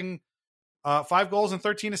whopping 5 goals and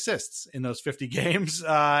 13 assists in those 50 games.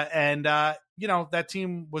 That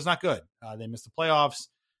team was not good. They missed the playoffs.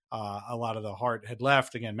 A lot of the heart had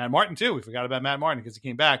left. Again, Matt Martin, too. We forgot about Matt Martin because he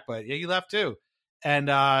came back, but yeah, he left, too. And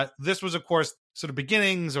this was, of course, sort of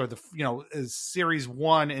beginnings or series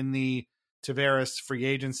one in the Tavares free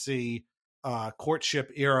agency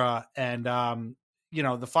courtship era. And,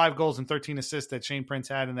 the 5 goals and 13 assists that Shane Prince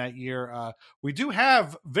had in that year. We do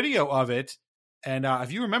have video of it. And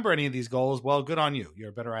if you remember any of these goals, well, good on you. You're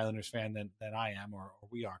a better Islanders fan than I am, or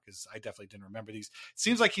we are, because I definitely didn't remember these. It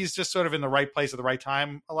seems like he's just sort of in the right place at the right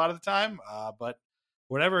time a lot of the time, but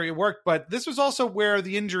whatever, it worked. But this was also where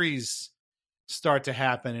the injuries start to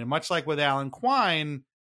happen. And much like with Alan Quine,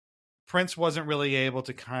 Prince wasn't really able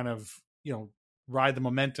to kind of, ride the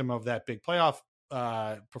momentum of that big playoff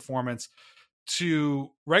performance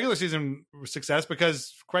to regular season success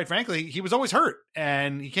because, quite frankly, he was always hurt.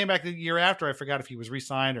 And he came back the year after. I forgot if he was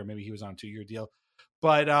re-signed or maybe he was on a 2-year deal.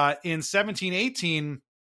 But in 17-18,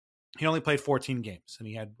 he only played 14 games and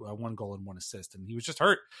he had 1 goal and 1 assist. And he was just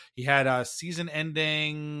hurt. He had a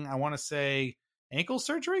season-ending, I want to say, ankle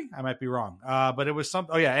surgery. I might be wrong. But it was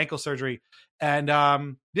ankle surgery. And,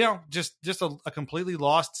 just a completely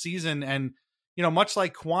lost season. And, much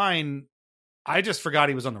like Quine, I just forgot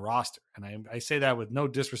he was on the roster. And I say that with no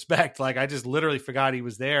disrespect. Like, I just literally forgot he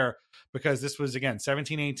was there because this was, again,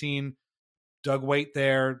 17-18, Doug Waite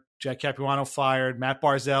there, Jack Capuano fired, Matt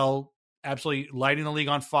Barzal absolutely lighting the league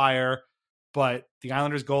on fire. But the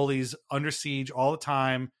Islanders goalies under siege all the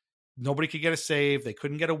time. Nobody could get a save. They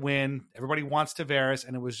couldn't get a win. Everybody wants Tavares.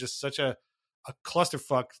 And it was just such a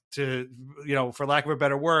clusterfuck to, for lack of a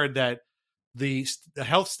better word, that the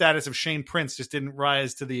health status of Shane Prince just didn't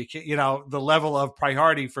rise to the level of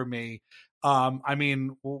priority for me.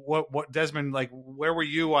 What Desmond, like, where were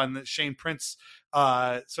you on the Shane Prince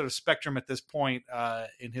sort of spectrum at this point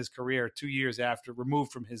in his career, 2 years after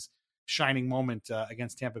removed from his shining moment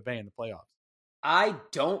against Tampa Bay in the playoffs? I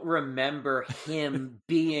don't remember him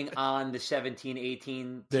being on the 17-18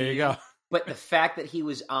 team. There you go. But the fact that he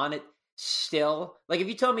was on it still, like, if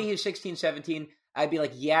you told me he was 16-17, I'd be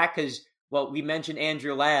like, yeah, because, well, we mentioned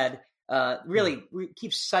Andrew Ladd. Really, we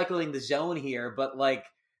keep cycling the zone here, but like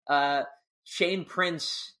Shane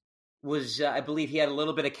Prince was, I believe he had a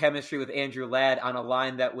little bit of chemistry with Andrew Ladd on a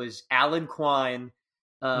line that was Alan Quine,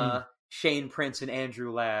 Shane Prince, and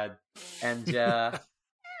Andrew Ladd. And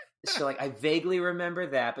so, like, I vaguely remember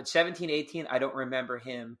that, but 17-18, I don't remember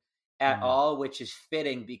him at all, which is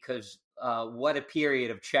fitting because what a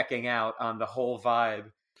period of checking out on the whole vibe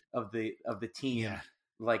of the team. Yeah.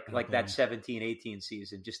 like that 17-18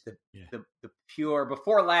 season. Just the pure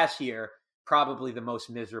before last year, probably the most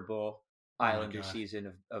miserable Islander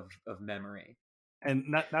season of memory. And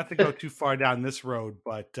not to go too far down this road,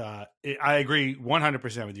 but I agree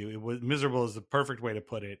 100% with you. It was miserable is the perfect way to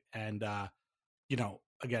put it. And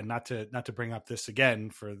again, not to bring up this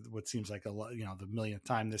again for what seems like the millionth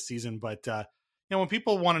time this season, but when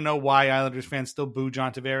people want to know why Islanders fans still boo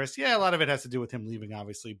John Tavares, a lot of it has to do with him leaving,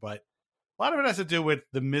 obviously, but a lot of it has to do with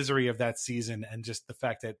the misery of that season and just the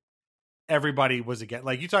fact that everybody was again,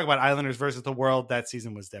 like you talk about Islanders versus the world. That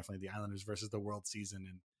season was definitely the Islanders versus the world season,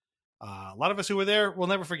 and a lot of us who were there will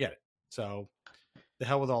never forget it. So the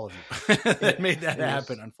hell with all of you that made that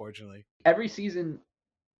happen. Unfortunately, every season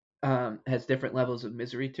has different levels of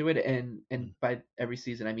misery to it, and by every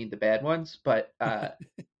season I mean the bad ones. But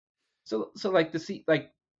so like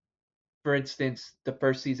for instance, the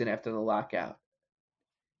first season after the lockout,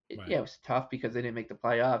 it was tough because they didn't make the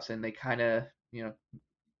playoffs, and they kind of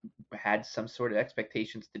had some sort of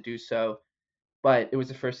expectations to do so. But it was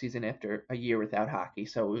the first season after a year without hockey,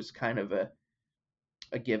 so it was kind of a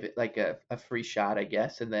give it like a free shot, I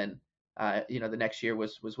guess. And then the next year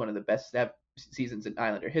was one of the best seasons in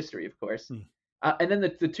Islander history, of course. And then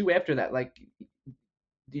the two after that, like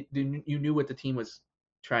you knew what the team was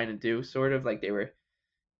trying to do, sort of like they were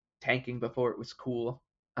tanking before it was cool.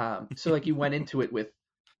 So like you went into it with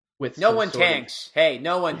no one tanks. Hey,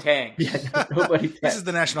 no one tanks. Yeah, nobody tanks. This is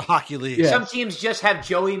the National Hockey League. Yeah. Some teams just have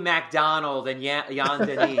Joey MacDonald and Jan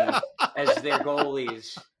Denis as their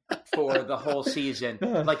goalies for the whole season.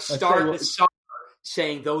 Like start the summer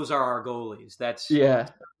saying those are our goalies. That's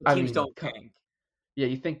teams don't tank. Yeah,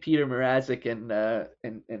 you think Peter Mrazek and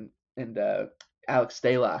Alex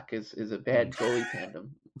Stalock is a bad goalie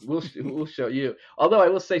tandem. We'll show you. Although I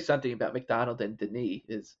will say something about McDonald and Denis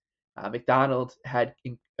is McDonald had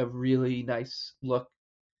a really nice look.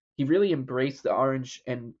 He really embraced the orange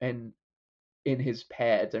and in his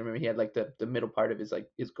pads. I remember he had like the middle part of his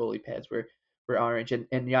goalie pads were orange, and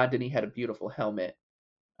Jan Denis had a beautiful helmet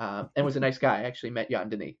and was a nice guy. I actually met Jan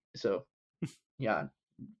Denis, so Jan,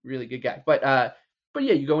 really good guy. But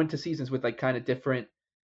yeah, you go into seasons with like kind of different.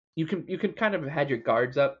 You can kind of have had your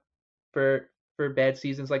guards up for bad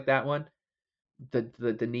seasons like that one, the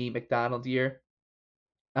Denis McDonald year.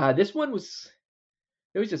 This one was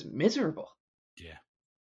just miserable. Yeah,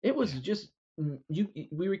 it was just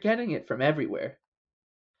we were getting it from everywhere.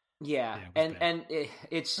 Yeah, and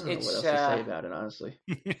it's I don't know what else to say about it, honestly.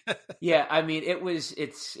 Yeah, I mean,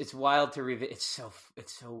 it's wild to revisit.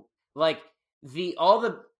 It's so like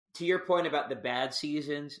to your point about the bad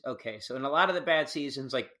seasons. Okay, so in a lot of the bad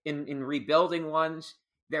seasons, like in rebuilding ones,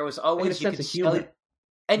 there was always a sense of humor,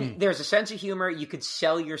 and there's a sense of humor. You could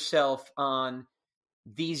sell yourself on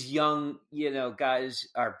these young, guys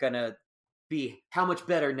are gonna be how much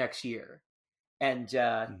better next year, and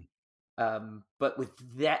but with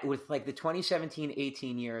like the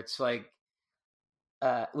 2017-18 year, it's like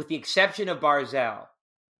with the exception of Barzal,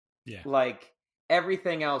 like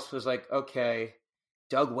everything else was like, okay,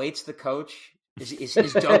 Doug Waite's the coach. Is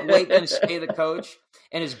Doug Waite going to stay the coach?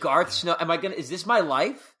 And is Garth Snow? Is this my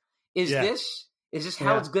life? Is this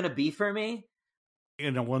how it's going to be for me?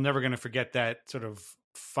 We're never going to forget that sort of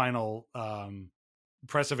final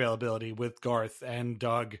press availability with Garth and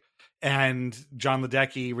Doug and John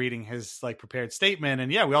Ledecky reading his like prepared statement. And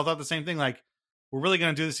we all thought the same thing. Like, we're really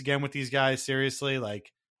going to do this again with these guys. Seriously.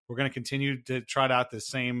 Like, we're going to continue to trot out the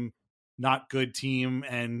same not good team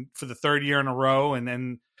and for the third year in a row. And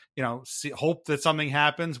then, hope that something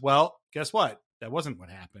happens. Well, guess what? That wasn't what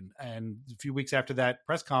happened. And a few weeks after that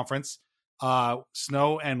press conference,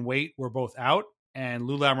 Snow and Waite were both out, and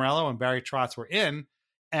Lou Lamoriello and Barry Trotz were in.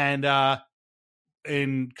 And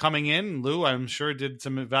in coming in, Lou, I'm sure, did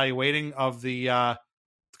some evaluating of the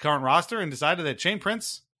current roster and decided that Shane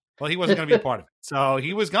Prince, well, he wasn't going to be a part of it. So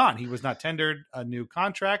he was gone. He was not tendered a new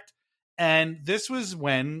contract. And this was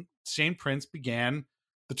when Shane Prince began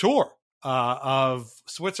the tour of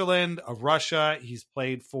Switzerland, of Russia. He's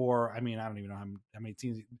played for, I don't even know how many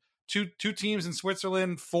teams, two teams in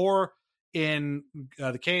Switzerland, 4 in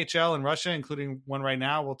the KHL in Russia, including one right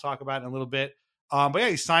now we'll talk about in a little bit. But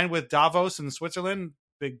he signed with Davos in Switzerland,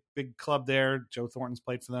 big club there. Joe Thornton's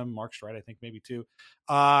played for them. Mark Streit, I think, maybe too.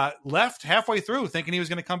 Left halfway through thinking he was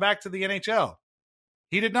going to come back to the NHL.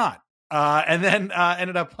 He did not. And then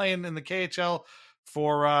ended up playing in the KHL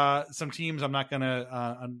for some teams I'm not going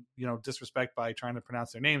to disrespect by trying to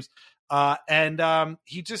pronounce their names. And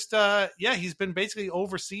he just he's been basically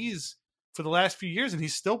overseas for the last few years, and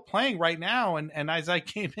he's still playing right now. And as I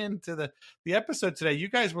came into the episode today, you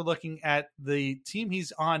guys were looking at the team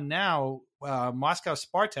he's on now, Moscow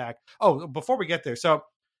Spartak. Oh, before we get there, so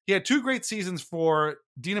he had 2 great seasons for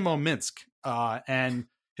Dynamo Minsk, and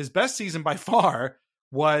his best season by far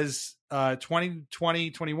was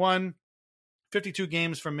 2020-21, 52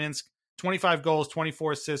 games for Minsk, 25 goals,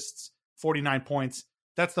 24 assists, 49 points.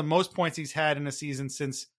 That's the most points he's had in a season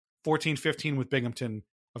since 14-15 with Binghamton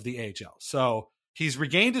of the AHL. So he's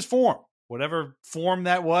regained his form, whatever form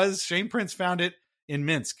that was. Shane Prince found it in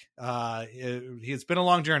Minsk. It's been a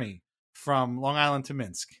long journey from Long Island to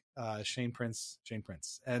Minsk. Shane Prince.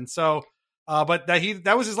 And so, but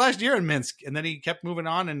that was his last year in Minsk, and then he kept moving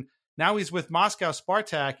on, and now he's with Moscow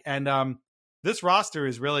Spartak. And this roster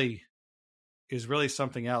is really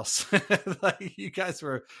something else. Like, you guys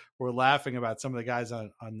were laughing about some of the guys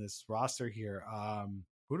on this roster here.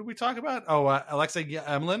 Who did we talk about? Alexei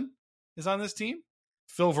Emlin is on this team.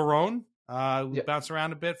 Phil Varone, who bounced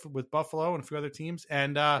around a bit with Buffalo and a few other teams.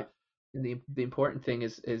 And the important thing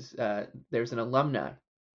is there's an alumni,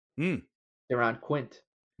 Deron Quint.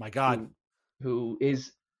 My God, who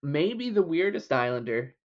is maybe the weirdest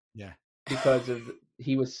Islander. Yeah, because of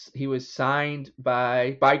he was signed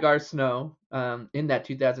by Gar Snow in that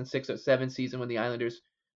 2006-07 season when the Islanders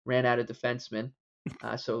ran out of defensemen.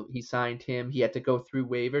 So he signed him. He had to go through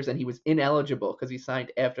waivers, and he was ineligible because he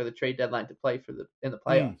signed after the trade deadline to play in the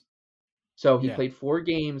playoffs. So he played 4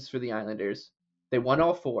 games for the Islanders. They won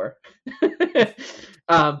all 4,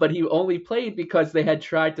 but he only played because they had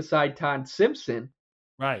tried to sign Todd Simpson.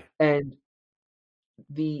 Right, and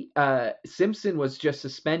the Simpson was just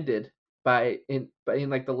suspended in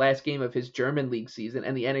like the last game of his German league season,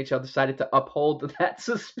 and the NHL decided to uphold that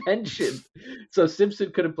suspension. So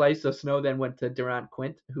Simpson couldn't play. So Snow then went to Deron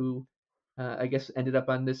Quint, who I guess ended up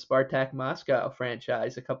on this Spartak Moscow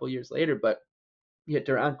franchise a couple years later. But yeah,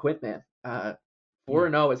 Deron Quint, man,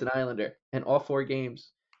 4-0 as an Islander, and all 4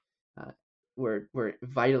 games were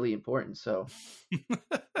vitally important. So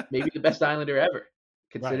maybe the best Islander ever,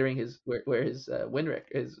 considering his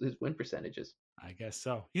win percentages. I guess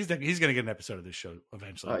so. He's going to get an episode of this show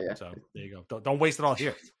eventually. Oh, yeah. So there you go. Don't waste it all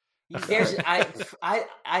here. I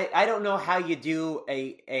don't know how you do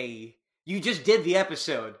you just did the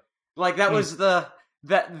episode. Like, that was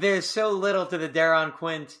there's so little to the Deron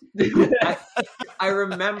Quint. I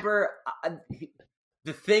remember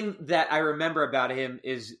the thing that I remember about him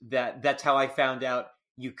is that's how I found out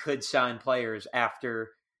you could sign players after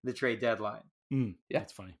the trade deadline. Yeah,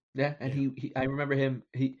 that's funny. Yeah, and he I remember him.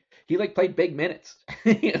 He like played big minutes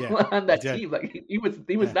on that team. Like, he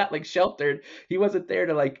was not like sheltered. He wasn't there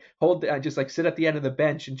to like hold just like sit at the end of the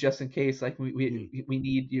bench and just in case like we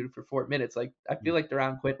need you for 4 minutes. Like, I feel like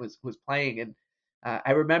Deron Quint was playing, and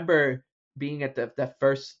I remember being at the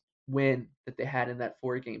first win that they had in that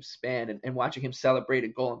 4-game span and watching him celebrate a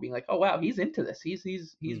goal and being like, oh wow, he's into this.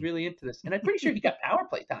 He's really into this. And I'm pretty sure he got power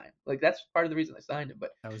play time. Like, that's part of the reason I signed him.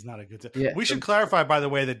 But that was not a good time. Yeah, we should clarify, by the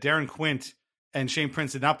way, that Deron Quint and Shane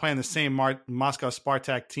Prince did not play on the same Moscow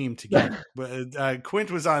Spartak team together. But Quint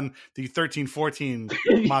was on the 13-14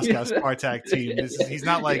 Moscow Spartak team. He's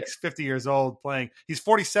not like 50 years old playing. He's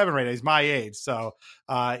 47 right now. He's my age. So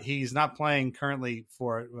he's not playing currently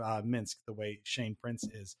for Minsk the way Shane Prince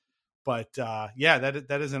is. But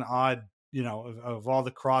that is an odd, of all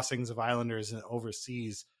the crossings of Islanders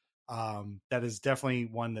overseas, that is definitely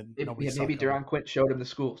one that nobody saw. Maybe Deron Quint showed him the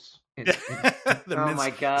schools.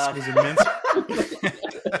 My God.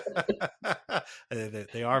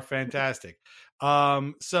 They are fantastic.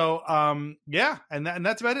 And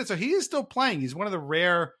that's about it. So he is still playing. He's one of the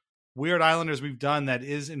rare weird Islanders we've done that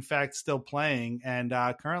is in fact still playing. And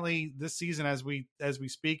currently this season, as we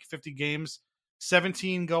speak, 50 games,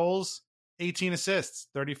 17 goals, 18 assists,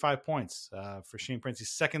 35 points for Shane Prince. He's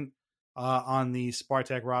second on the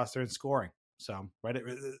Spartak roster in scoring. So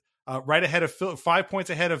right ahead of Phil, 5 points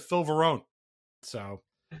ahead of Phil Varone. So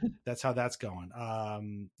that's how that's going.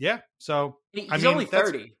 So he's only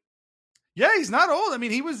 30. Yeah, he's not old. I mean,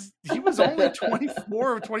 he was only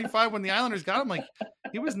 24 or 25 when the Islanders got him. Like,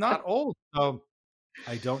 he was not old. So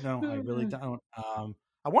I don't know. I really don't.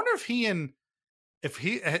 I wonder do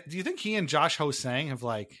you think he and Josh Ho-Sang have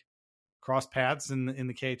like crossed paths in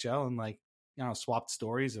the KHL and like, swapped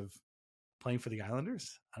stories of playing for the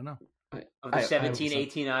Islanders? I don't know. Of the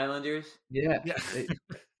 17-18 Islanders? Yeah.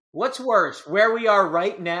 What's worse, where we are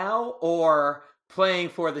right now or playing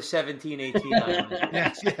for the 17-18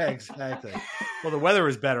 Islanders? Yeah, exactly. Well, the weather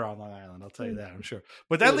is better on Long Island, I'll tell you that, I'm sure.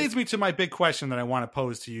 But that leads me to my big question that I want to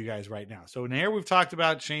pose to you guys right now. So in here we've talked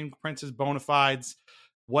about Shane Prince's bona fides,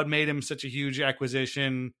 what made him such a huge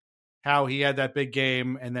acquisition, how he had that big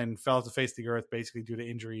game and then fell to face the earth basically due to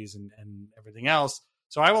injuries and everything else.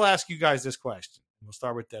 So I will ask you guys this question. We'll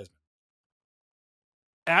start with Desmond.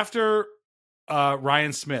 After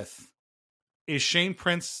Ryan Smith is Shane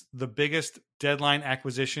Prince the biggest deadline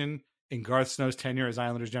acquisition in Garth Snow's tenure as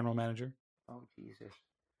Islanders general manager? Oh, Jesus.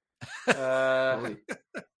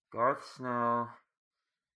 Garth Snow.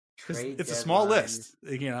 It's a small list,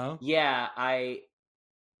 you know? Yeah,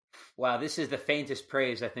 wow, this is the faintest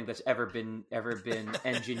praise I think that's ever been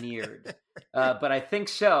engineered. But I think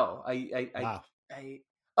so. Wow.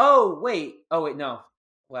 Oh wait, no.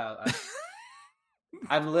 Wow.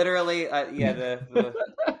 I'm literally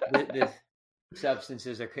the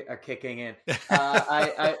substances are kicking in.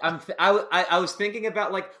 I was thinking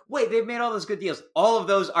about like, wait, they've made all those good deals. All of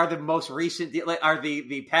those are the most recent are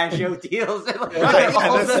the Pajot deals.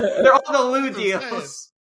 They're all the Lou deals.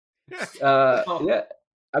 Yeah.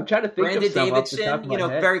 I'm trying to think Brandon of some Davidson, off the top of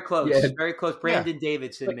my head. very close. Yeah. Very close. Brandon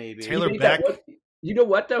Davidson, maybe. Taylor Beck. You know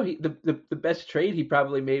what though? The best trade he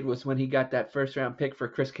probably made was when he got that first round pick for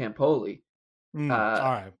Chris Campoli. All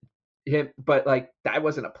right. But like that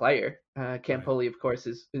wasn't a player. Campoli, of course,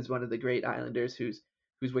 is one of the great Islanders whose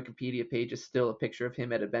Wikipedia page is still a picture of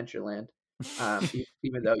him at Adventureland.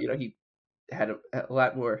 Even though he had a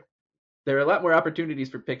lot more. There are a lot more opportunities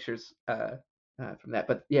for pictures from that.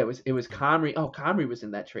 But yeah, it was Comrie. Oh, Comrie was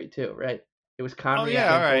in that trade too, right? It was Comrie. Oh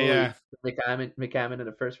yeah, all right, yeah. McAmmon and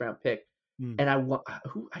a first round pick. And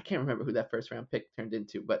I can't remember who that first round pick turned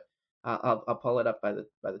into, but I'll pull it up by the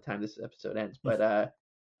time this episode ends. But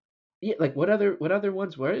yeah, like what other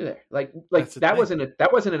ones were there? Like that wasn't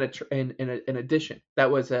an addition. That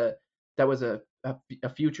was a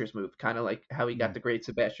futures move, kind of like how he got the great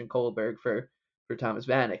Sebastian Kohlberg for Thomas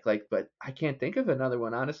Vanek. Like, but I can't think of another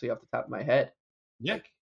one honestly off the top of my head. Yeah,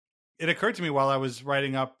 it occurred to me while I was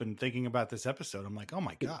writing up and thinking about this episode. I'm like, oh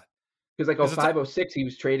my god, because like 05-06 he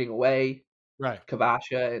was trading away right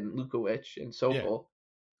Kavasha and Lukowich and Sokol.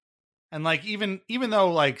 Yeah. And like even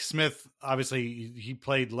though like Smith obviously he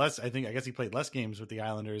played less, I guess he played less games with the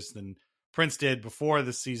Islanders than Prince did before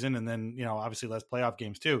this season, and then obviously less playoff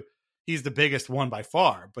games too. He's the biggest one by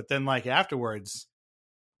far. But then like afterwards,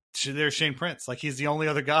 there's Shane Prince. Like he's the only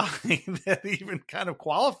other guy that even kind of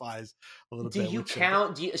qualifies a little bit. Do you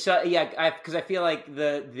count? Because I feel like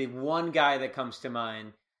the one guy that comes to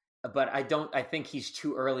mind, but I don't. I think he's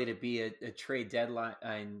too early to be a trade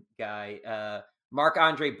deadline guy.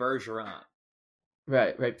 Marc-Andre Bergeron.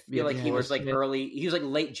 Right. I feel like he was like early. He was like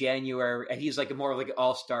late January, and he's like more of like an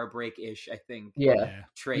All-Star break-ish, I think. Yeah.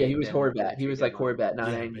 Trade. Yeah, he was Horvat. He was like Horvat, not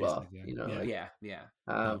Engvall.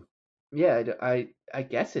 I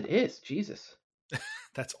guess it is. Jesus.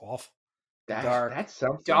 That's awful. That's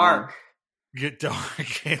something. Dark. Get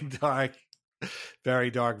dark and dark.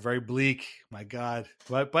 Very dark, very bleak. My God.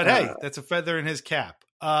 But hey, that's a feather in his cap.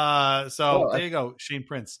 There you go, Shane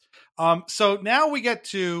Prince. So now we get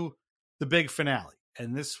to the big finale.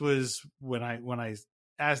 And this was when I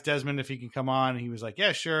asked Desmond if he can come on, he was like,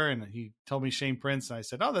 yeah, sure. And he told me Shane Prince. And I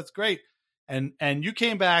said, oh, that's great. And you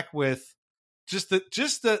came back with just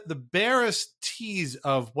the barest tease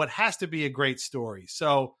of what has to be a great story.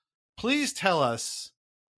 So please tell us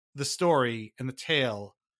the story and the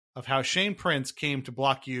tale of how Shane Prince came to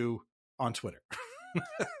block you on Twitter.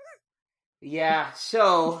 Yeah,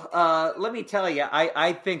 so let me tell you,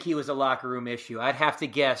 I think he was a locker room issue. I'd have to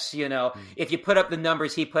guess, if you put up the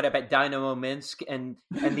numbers he put up at Dynamo Minsk and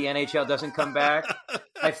the NHL doesn't come back,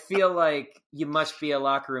 I feel like you must be a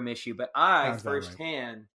locker room issue. But I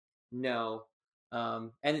firsthand know,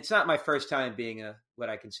 and it's not my first time being what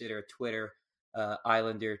I consider a Twitter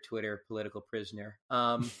Islander, Twitter political prisoner.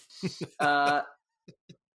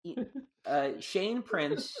 Shane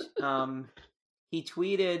Prince. He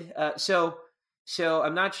tweeted. So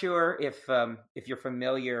I'm not sure if you're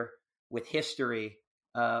familiar with history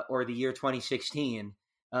or the year 2016,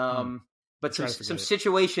 but some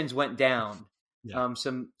situations went down. Yeah.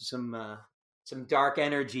 Some dark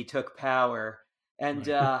energy took power,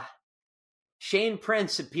 and Shane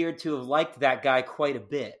Prince appeared to have liked that guy quite a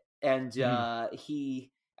bit, and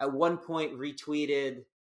he at one point retweeted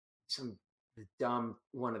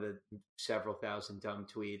one of the several thousand dumb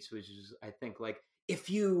tweets, which is, I think, like, if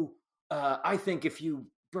you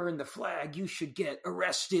burn the flag, you should get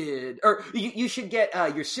arrested, or you should get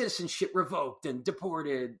your citizenship revoked and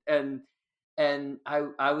deported. And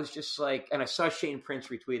I was just like, and I saw Shane Prince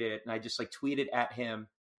retweeted it, and I just like tweeted at him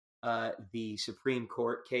the Supreme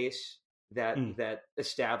Court case that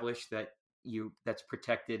established that's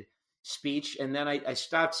protected speech. And then I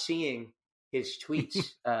stopped seeing his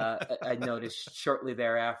tweets, I noticed shortly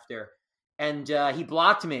thereafter. And he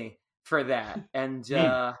blocked me for that. And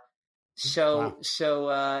So it's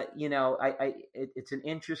an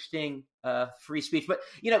interesting free speech, but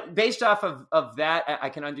based off of that, I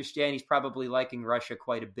can understand he's probably liking Russia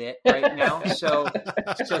quite a bit right now. So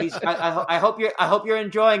he's. I hope you're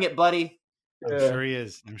enjoying it, buddy. I'm sure he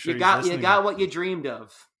is. I'm sure you got what you dreamed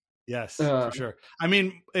of. Yes, for sure. I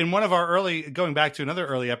mean, in one of our going back to another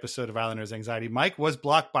early episode of Islanders Anxiety, Mike was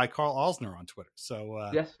blocked by Carl Alsner on Twitter.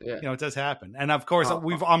 So yes, it does happen. And of course,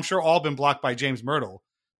 I'm sure all been blocked by James Myrtle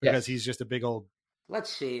because he's just a big old.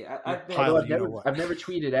 Let's see. I've never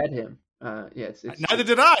tweeted at him. It's neither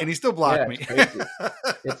did I, and he still blocked me.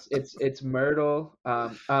 It's Myrtle.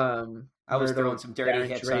 I was throwing some dirty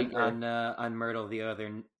hits on Myrtle the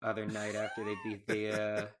other night after they beat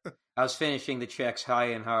the. I was finishing the checks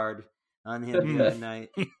high and hard on him that night.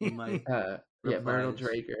 Myrtle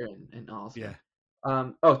Drager and also. Yeah.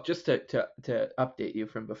 Just to update you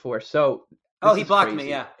from before. So. He blocked me.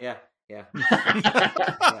 Yeah.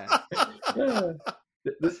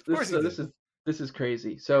 This is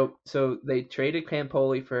crazy. So they traded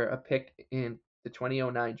Campoli for a pick in the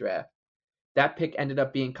 2009 draft. That pick ended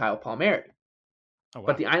up being Kyle Palmieri. Oh, wow.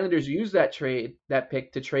 But the Islanders used that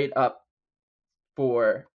pick to trade up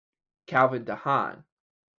for Calvin DeHaan.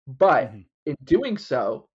 But in doing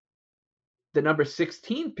so, the number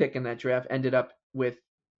 16 pick in that draft ended up with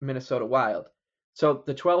Minnesota Wild. So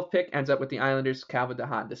the 12 pick ends up with the Islanders, Calvin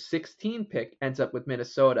DeHaan. The 16 pick ends up with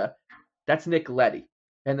Minnesota. That's Nick Leddy.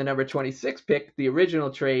 And the number 26 pick, the original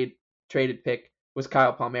traded pick, was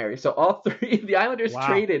Kyle Palmieri. So all three, the Islanders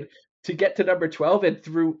traded to get to number 12, and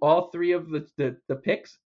through all three of the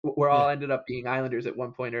picks were all ended up being Islanders at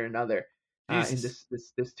one point or another in this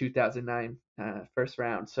 2009 first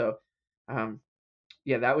round. So,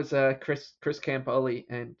 that was Chris Campoli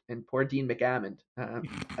and poor Dean McAmmond.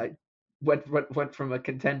 I went from a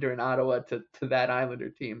contender in Ottawa to that Islander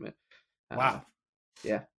team. Wow.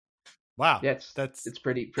 Yeah. Wow. Yeah, it's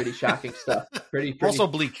pretty shocking stuff. Pretty also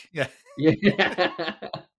bleak. Yeah.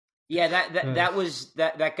 Yeah,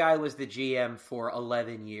 that guy was the GM for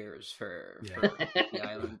 11 years for the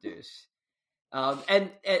Islanders.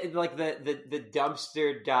 And like the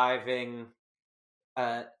dumpster diving,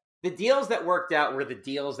 the deals that worked out were the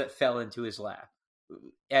deals that fell into his lap.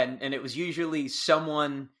 And it was usually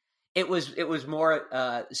someone. It was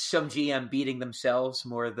more some GM beating themselves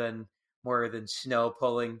more than Snow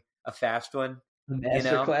pulling a fast one.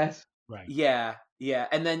 Masterclass. Right. Yeah.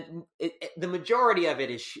 And then the majority of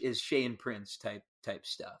it is Shane Prince type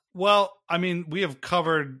stuff. Well, I mean, we have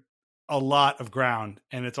covered a lot of ground,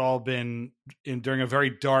 and it's all been during a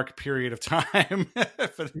very dark period of time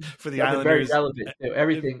for the Islanders. Very relevant.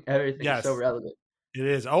 Everything is so relevant. It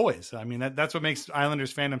is always. I mean, that's what makes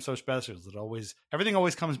Islanders fandom so special. Is that everything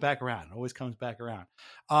always comes back around.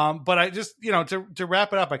 But I just, to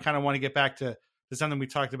wrap it up, I kind of want to get back to something we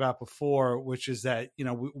talked about before, which is that,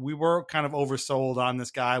 we were kind of oversold on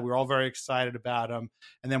this guy. We were all very excited about him.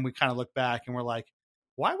 And then we kind of look back and we're like,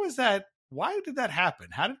 why was that? Why did that happen?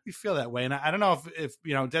 How did we feel that way? And I don't know if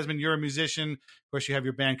Desmond, you're a musician. Of course, you have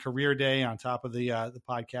your band Career Day on top of the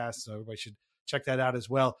podcast. So everybody should check that out as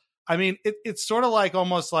well. I mean, it's sort of like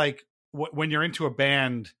almost like when you're into a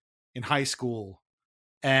band in high school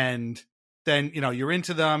and then, you're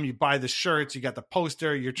into them, you buy the shirts, you got the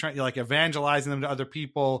poster, you're like evangelizing them to other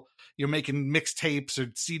people, you're making mixtapes or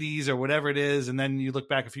CDs or whatever it is. And then you look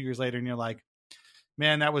back a few years later and you're like,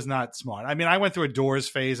 man, that was not smart. I mean, I went through a Doors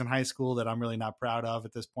phase in high school that I'm really not proud of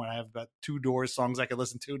at this point. I have about 2 Doors songs I could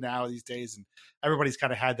listen to now these days. And everybody's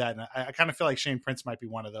kind of had that. And I kind of feel like Shane Prince might be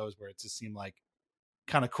one of those where it just seemed like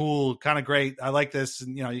kind of cool, kind of great. I like this.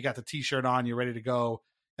 And, you got the t-shirt on, you're ready to go.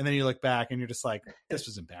 And then you look back and you're just like, this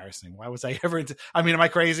was embarrassing. Why was I ever into? I mean, am I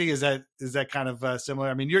crazy? Is that kind of similar?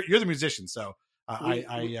 I mean, you're the musician, so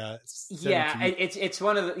it's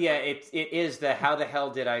one of the it is the how the hell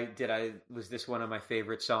did I was this one of my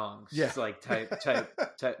favorite songs? Yeah. It's like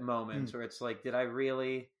type moments where it's like, did I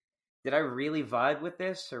really vibe with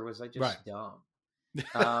this, or was I just dumb?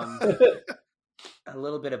 A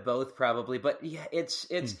little bit of both probably, but yeah, it's.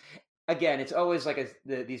 Again, it's always like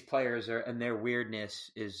these players and their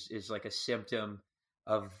weirdness is like a symptom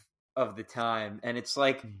of the time, and it's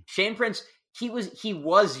like Shane Prince. He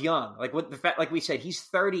was young, like what the fact, like we said, he's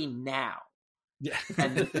 30 now. Yeah,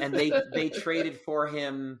 and they traded for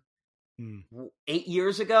him 8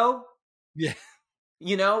 years ago. Yeah,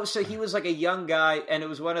 so he was like a young guy, and it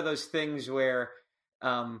was one of those things where,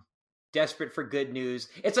 desperate for good news.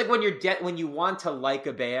 It's like when when you want to like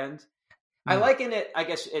a band. I liken it. I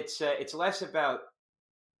guess it's less about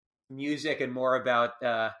music and more about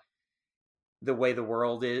the way the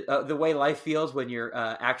world is, the way life feels when you're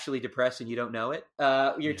actually depressed and you don't know it.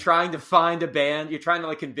 You're trying to find a band. You're trying to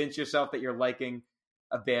like convince yourself that you're liking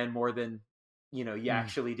a band more than you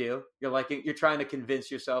actually do. You're trying to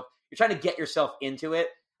convince yourself. You're trying to get yourself into it.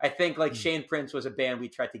 I think like Shane Prince was a band we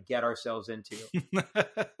tried to get ourselves into.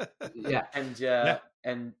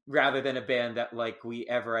 And rather than a band that like we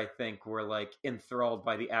ever, I think, were like enthralled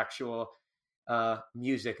by the actual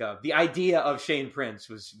music of. The idea of Shane Prince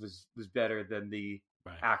was better than the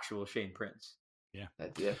actual Shane Prince. Yeah.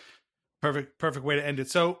 Idea. Perfect way to end it.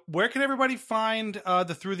 So where can everybody find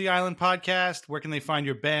the Through the Island podcast? Where can they find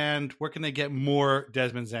your band? Where can they get more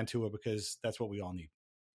Desmond Zantua? Because that's what we all need.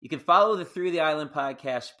 You can follow the Through the Island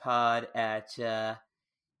podcast pod at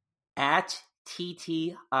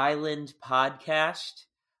TT Island Podcast.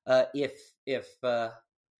 If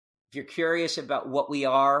you're curious about what we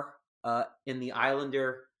are in the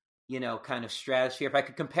Islander, kind of stratosphere, if I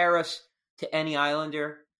could compare us to any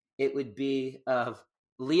Islander, it would be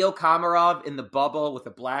Leo Komarov in the bubble with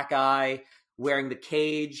a black eye, wearing the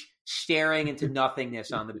cage, staring into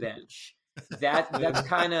nothingness on the bench. That's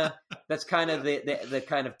kind of the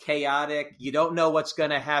kind of chaotic. You don't know what's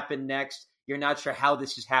going to happen next. You're not sure how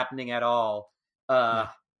this is happening at all.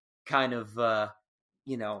 Kind of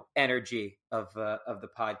energy of the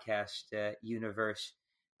podcast universe.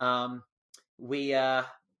 Our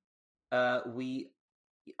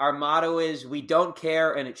motto is we don't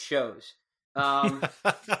care and it shows.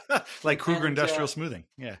 Like Kruger Industrial Smoothing.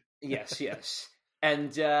 Yeah. Yes.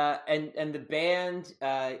 And the band,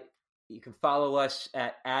 you can follow us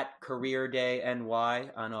at Career Day NY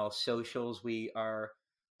on all socials. We are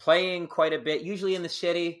playing quite a bit, usually in the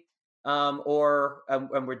city, and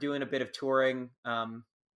we're doing a bit of touring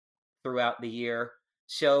throughout the year.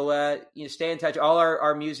 So stay in touch. All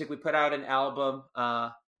our music, we put out an album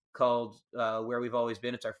called Where We've Always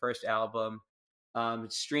Been. It's our first album.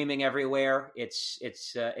 It's streaming everywhere. It's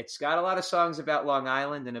got a lot of songs about Long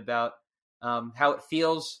Island and about how it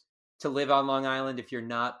feels to live on Long Island if you're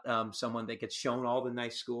not someone that gets shown all the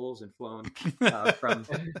nice schools and flown from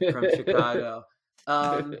Chicago.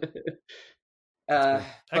 But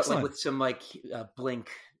like with some like Blink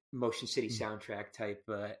Motion City soundtrack type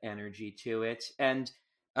energy to it. And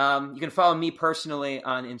you can follow me personally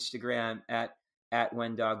on Instagram at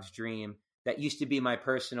WhenDogsDream. That used to be my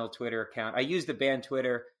personal Twitter account. I use the band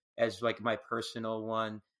Twitter as like my personal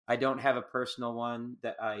one. I don't have a personal one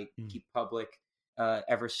that I keep public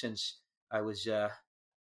ever since I was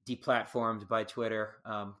deplatformed by Twitter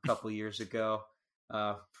a couple years ago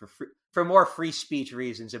for more free speech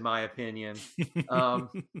reasons, in my opinion.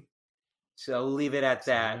 So I'll leave it at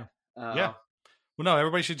that. Yeah. Well, no,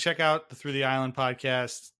 everybody should check out the Through the Island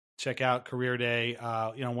podcast. Check out Career Day.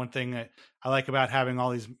 One thing that I like about having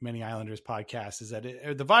all these many Islanders podcasts is that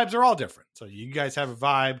the vibes are all different. So you guys have a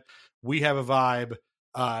vibe. We have a vibe.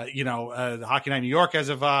 The Hockey Night in New York has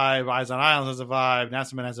a vibe. Eyes on Island has a vibe.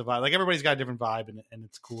 Nasserman has a vibe. Like everybody's got a different vibe, and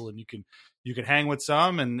it's cool. And you can hang with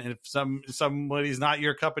some. And if somebody's not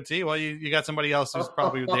your cup of tea, well, you got somebody else who's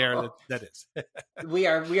probably there that is. We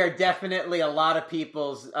are definitely a lot of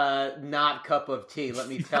people's not cup of tea. Let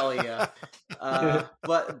me tell you.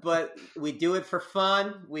 But we do it for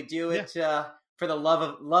fun. We do it for the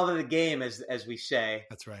love of the game, as we say.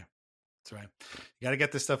 That's right. That's right. You got to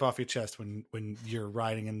get this stuff off your chest when you're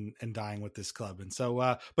riding and dying with this club. And so,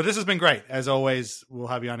 but this has been great. As always, we'll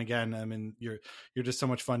have you on again. I mean, you're just so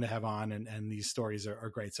much fun to have on, and these stories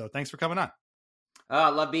are great. So thanks for coming on. I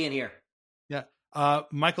love being here. Yeah.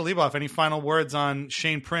 Michael Leboff, any final words on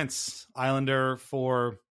Shane Prince, Islander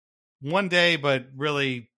for one day, but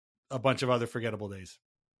really a bunch of other forgettable days?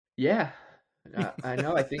 Yeah, I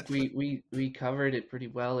know. I think we covered it pretty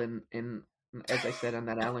well in as I said on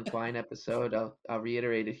that Alan Quine episode. I'll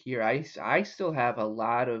reiterate it here. I still have a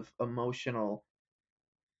lot of emotional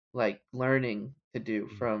learning to do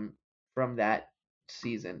from that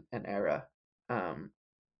season and era,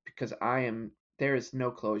 because there is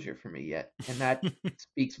no closure for me yet, and that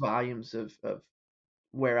speaks volumes of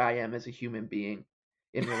where I am as a human being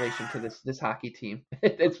in relation to this hockey team.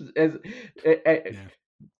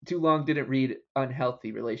 Too long didn't read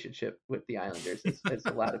unhealthy relationship with the Islanders, as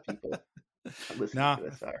a lot of people listening to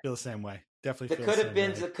us are. I feel the same way. Definitely. The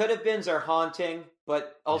could have beens are haunting,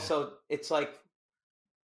 but also it's like,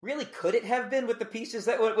 really, could it have been with the pieces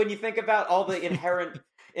that when you think about all the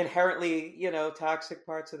inherently toxic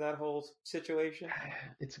parts of that whole situation?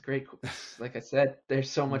 It's a great, like I said,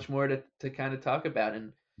 there's so much more to kind of talk about,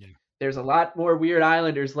 and there's a lot more weird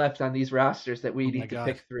Islanders left on these rosters that we need to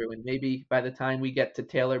pick through, and maybe by the time we get to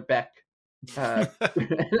Taylor Beck,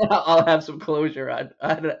 I'll have some closure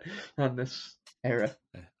on this era.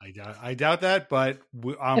 I doubt that, but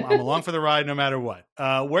I'm along for the ride no matter what.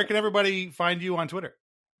 Where can everybody find you on Twitter?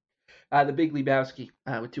 The Big Lebowski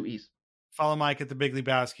with 2 E's. Follow Mike at the Big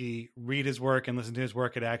Lebowski. Read his work and listen to his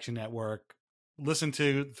work at Action Network. Listen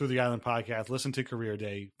to Through the Island podcast. Listen to Career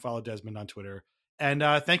Day. Follow Desmond on Twitter. And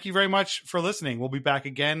thank you very much for listening. We'll be back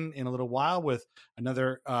again in a little while with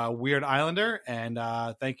another Weird Islander. And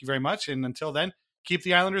thank you very much. And until then, keep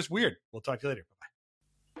the Islanders weird. We'll talk to you later.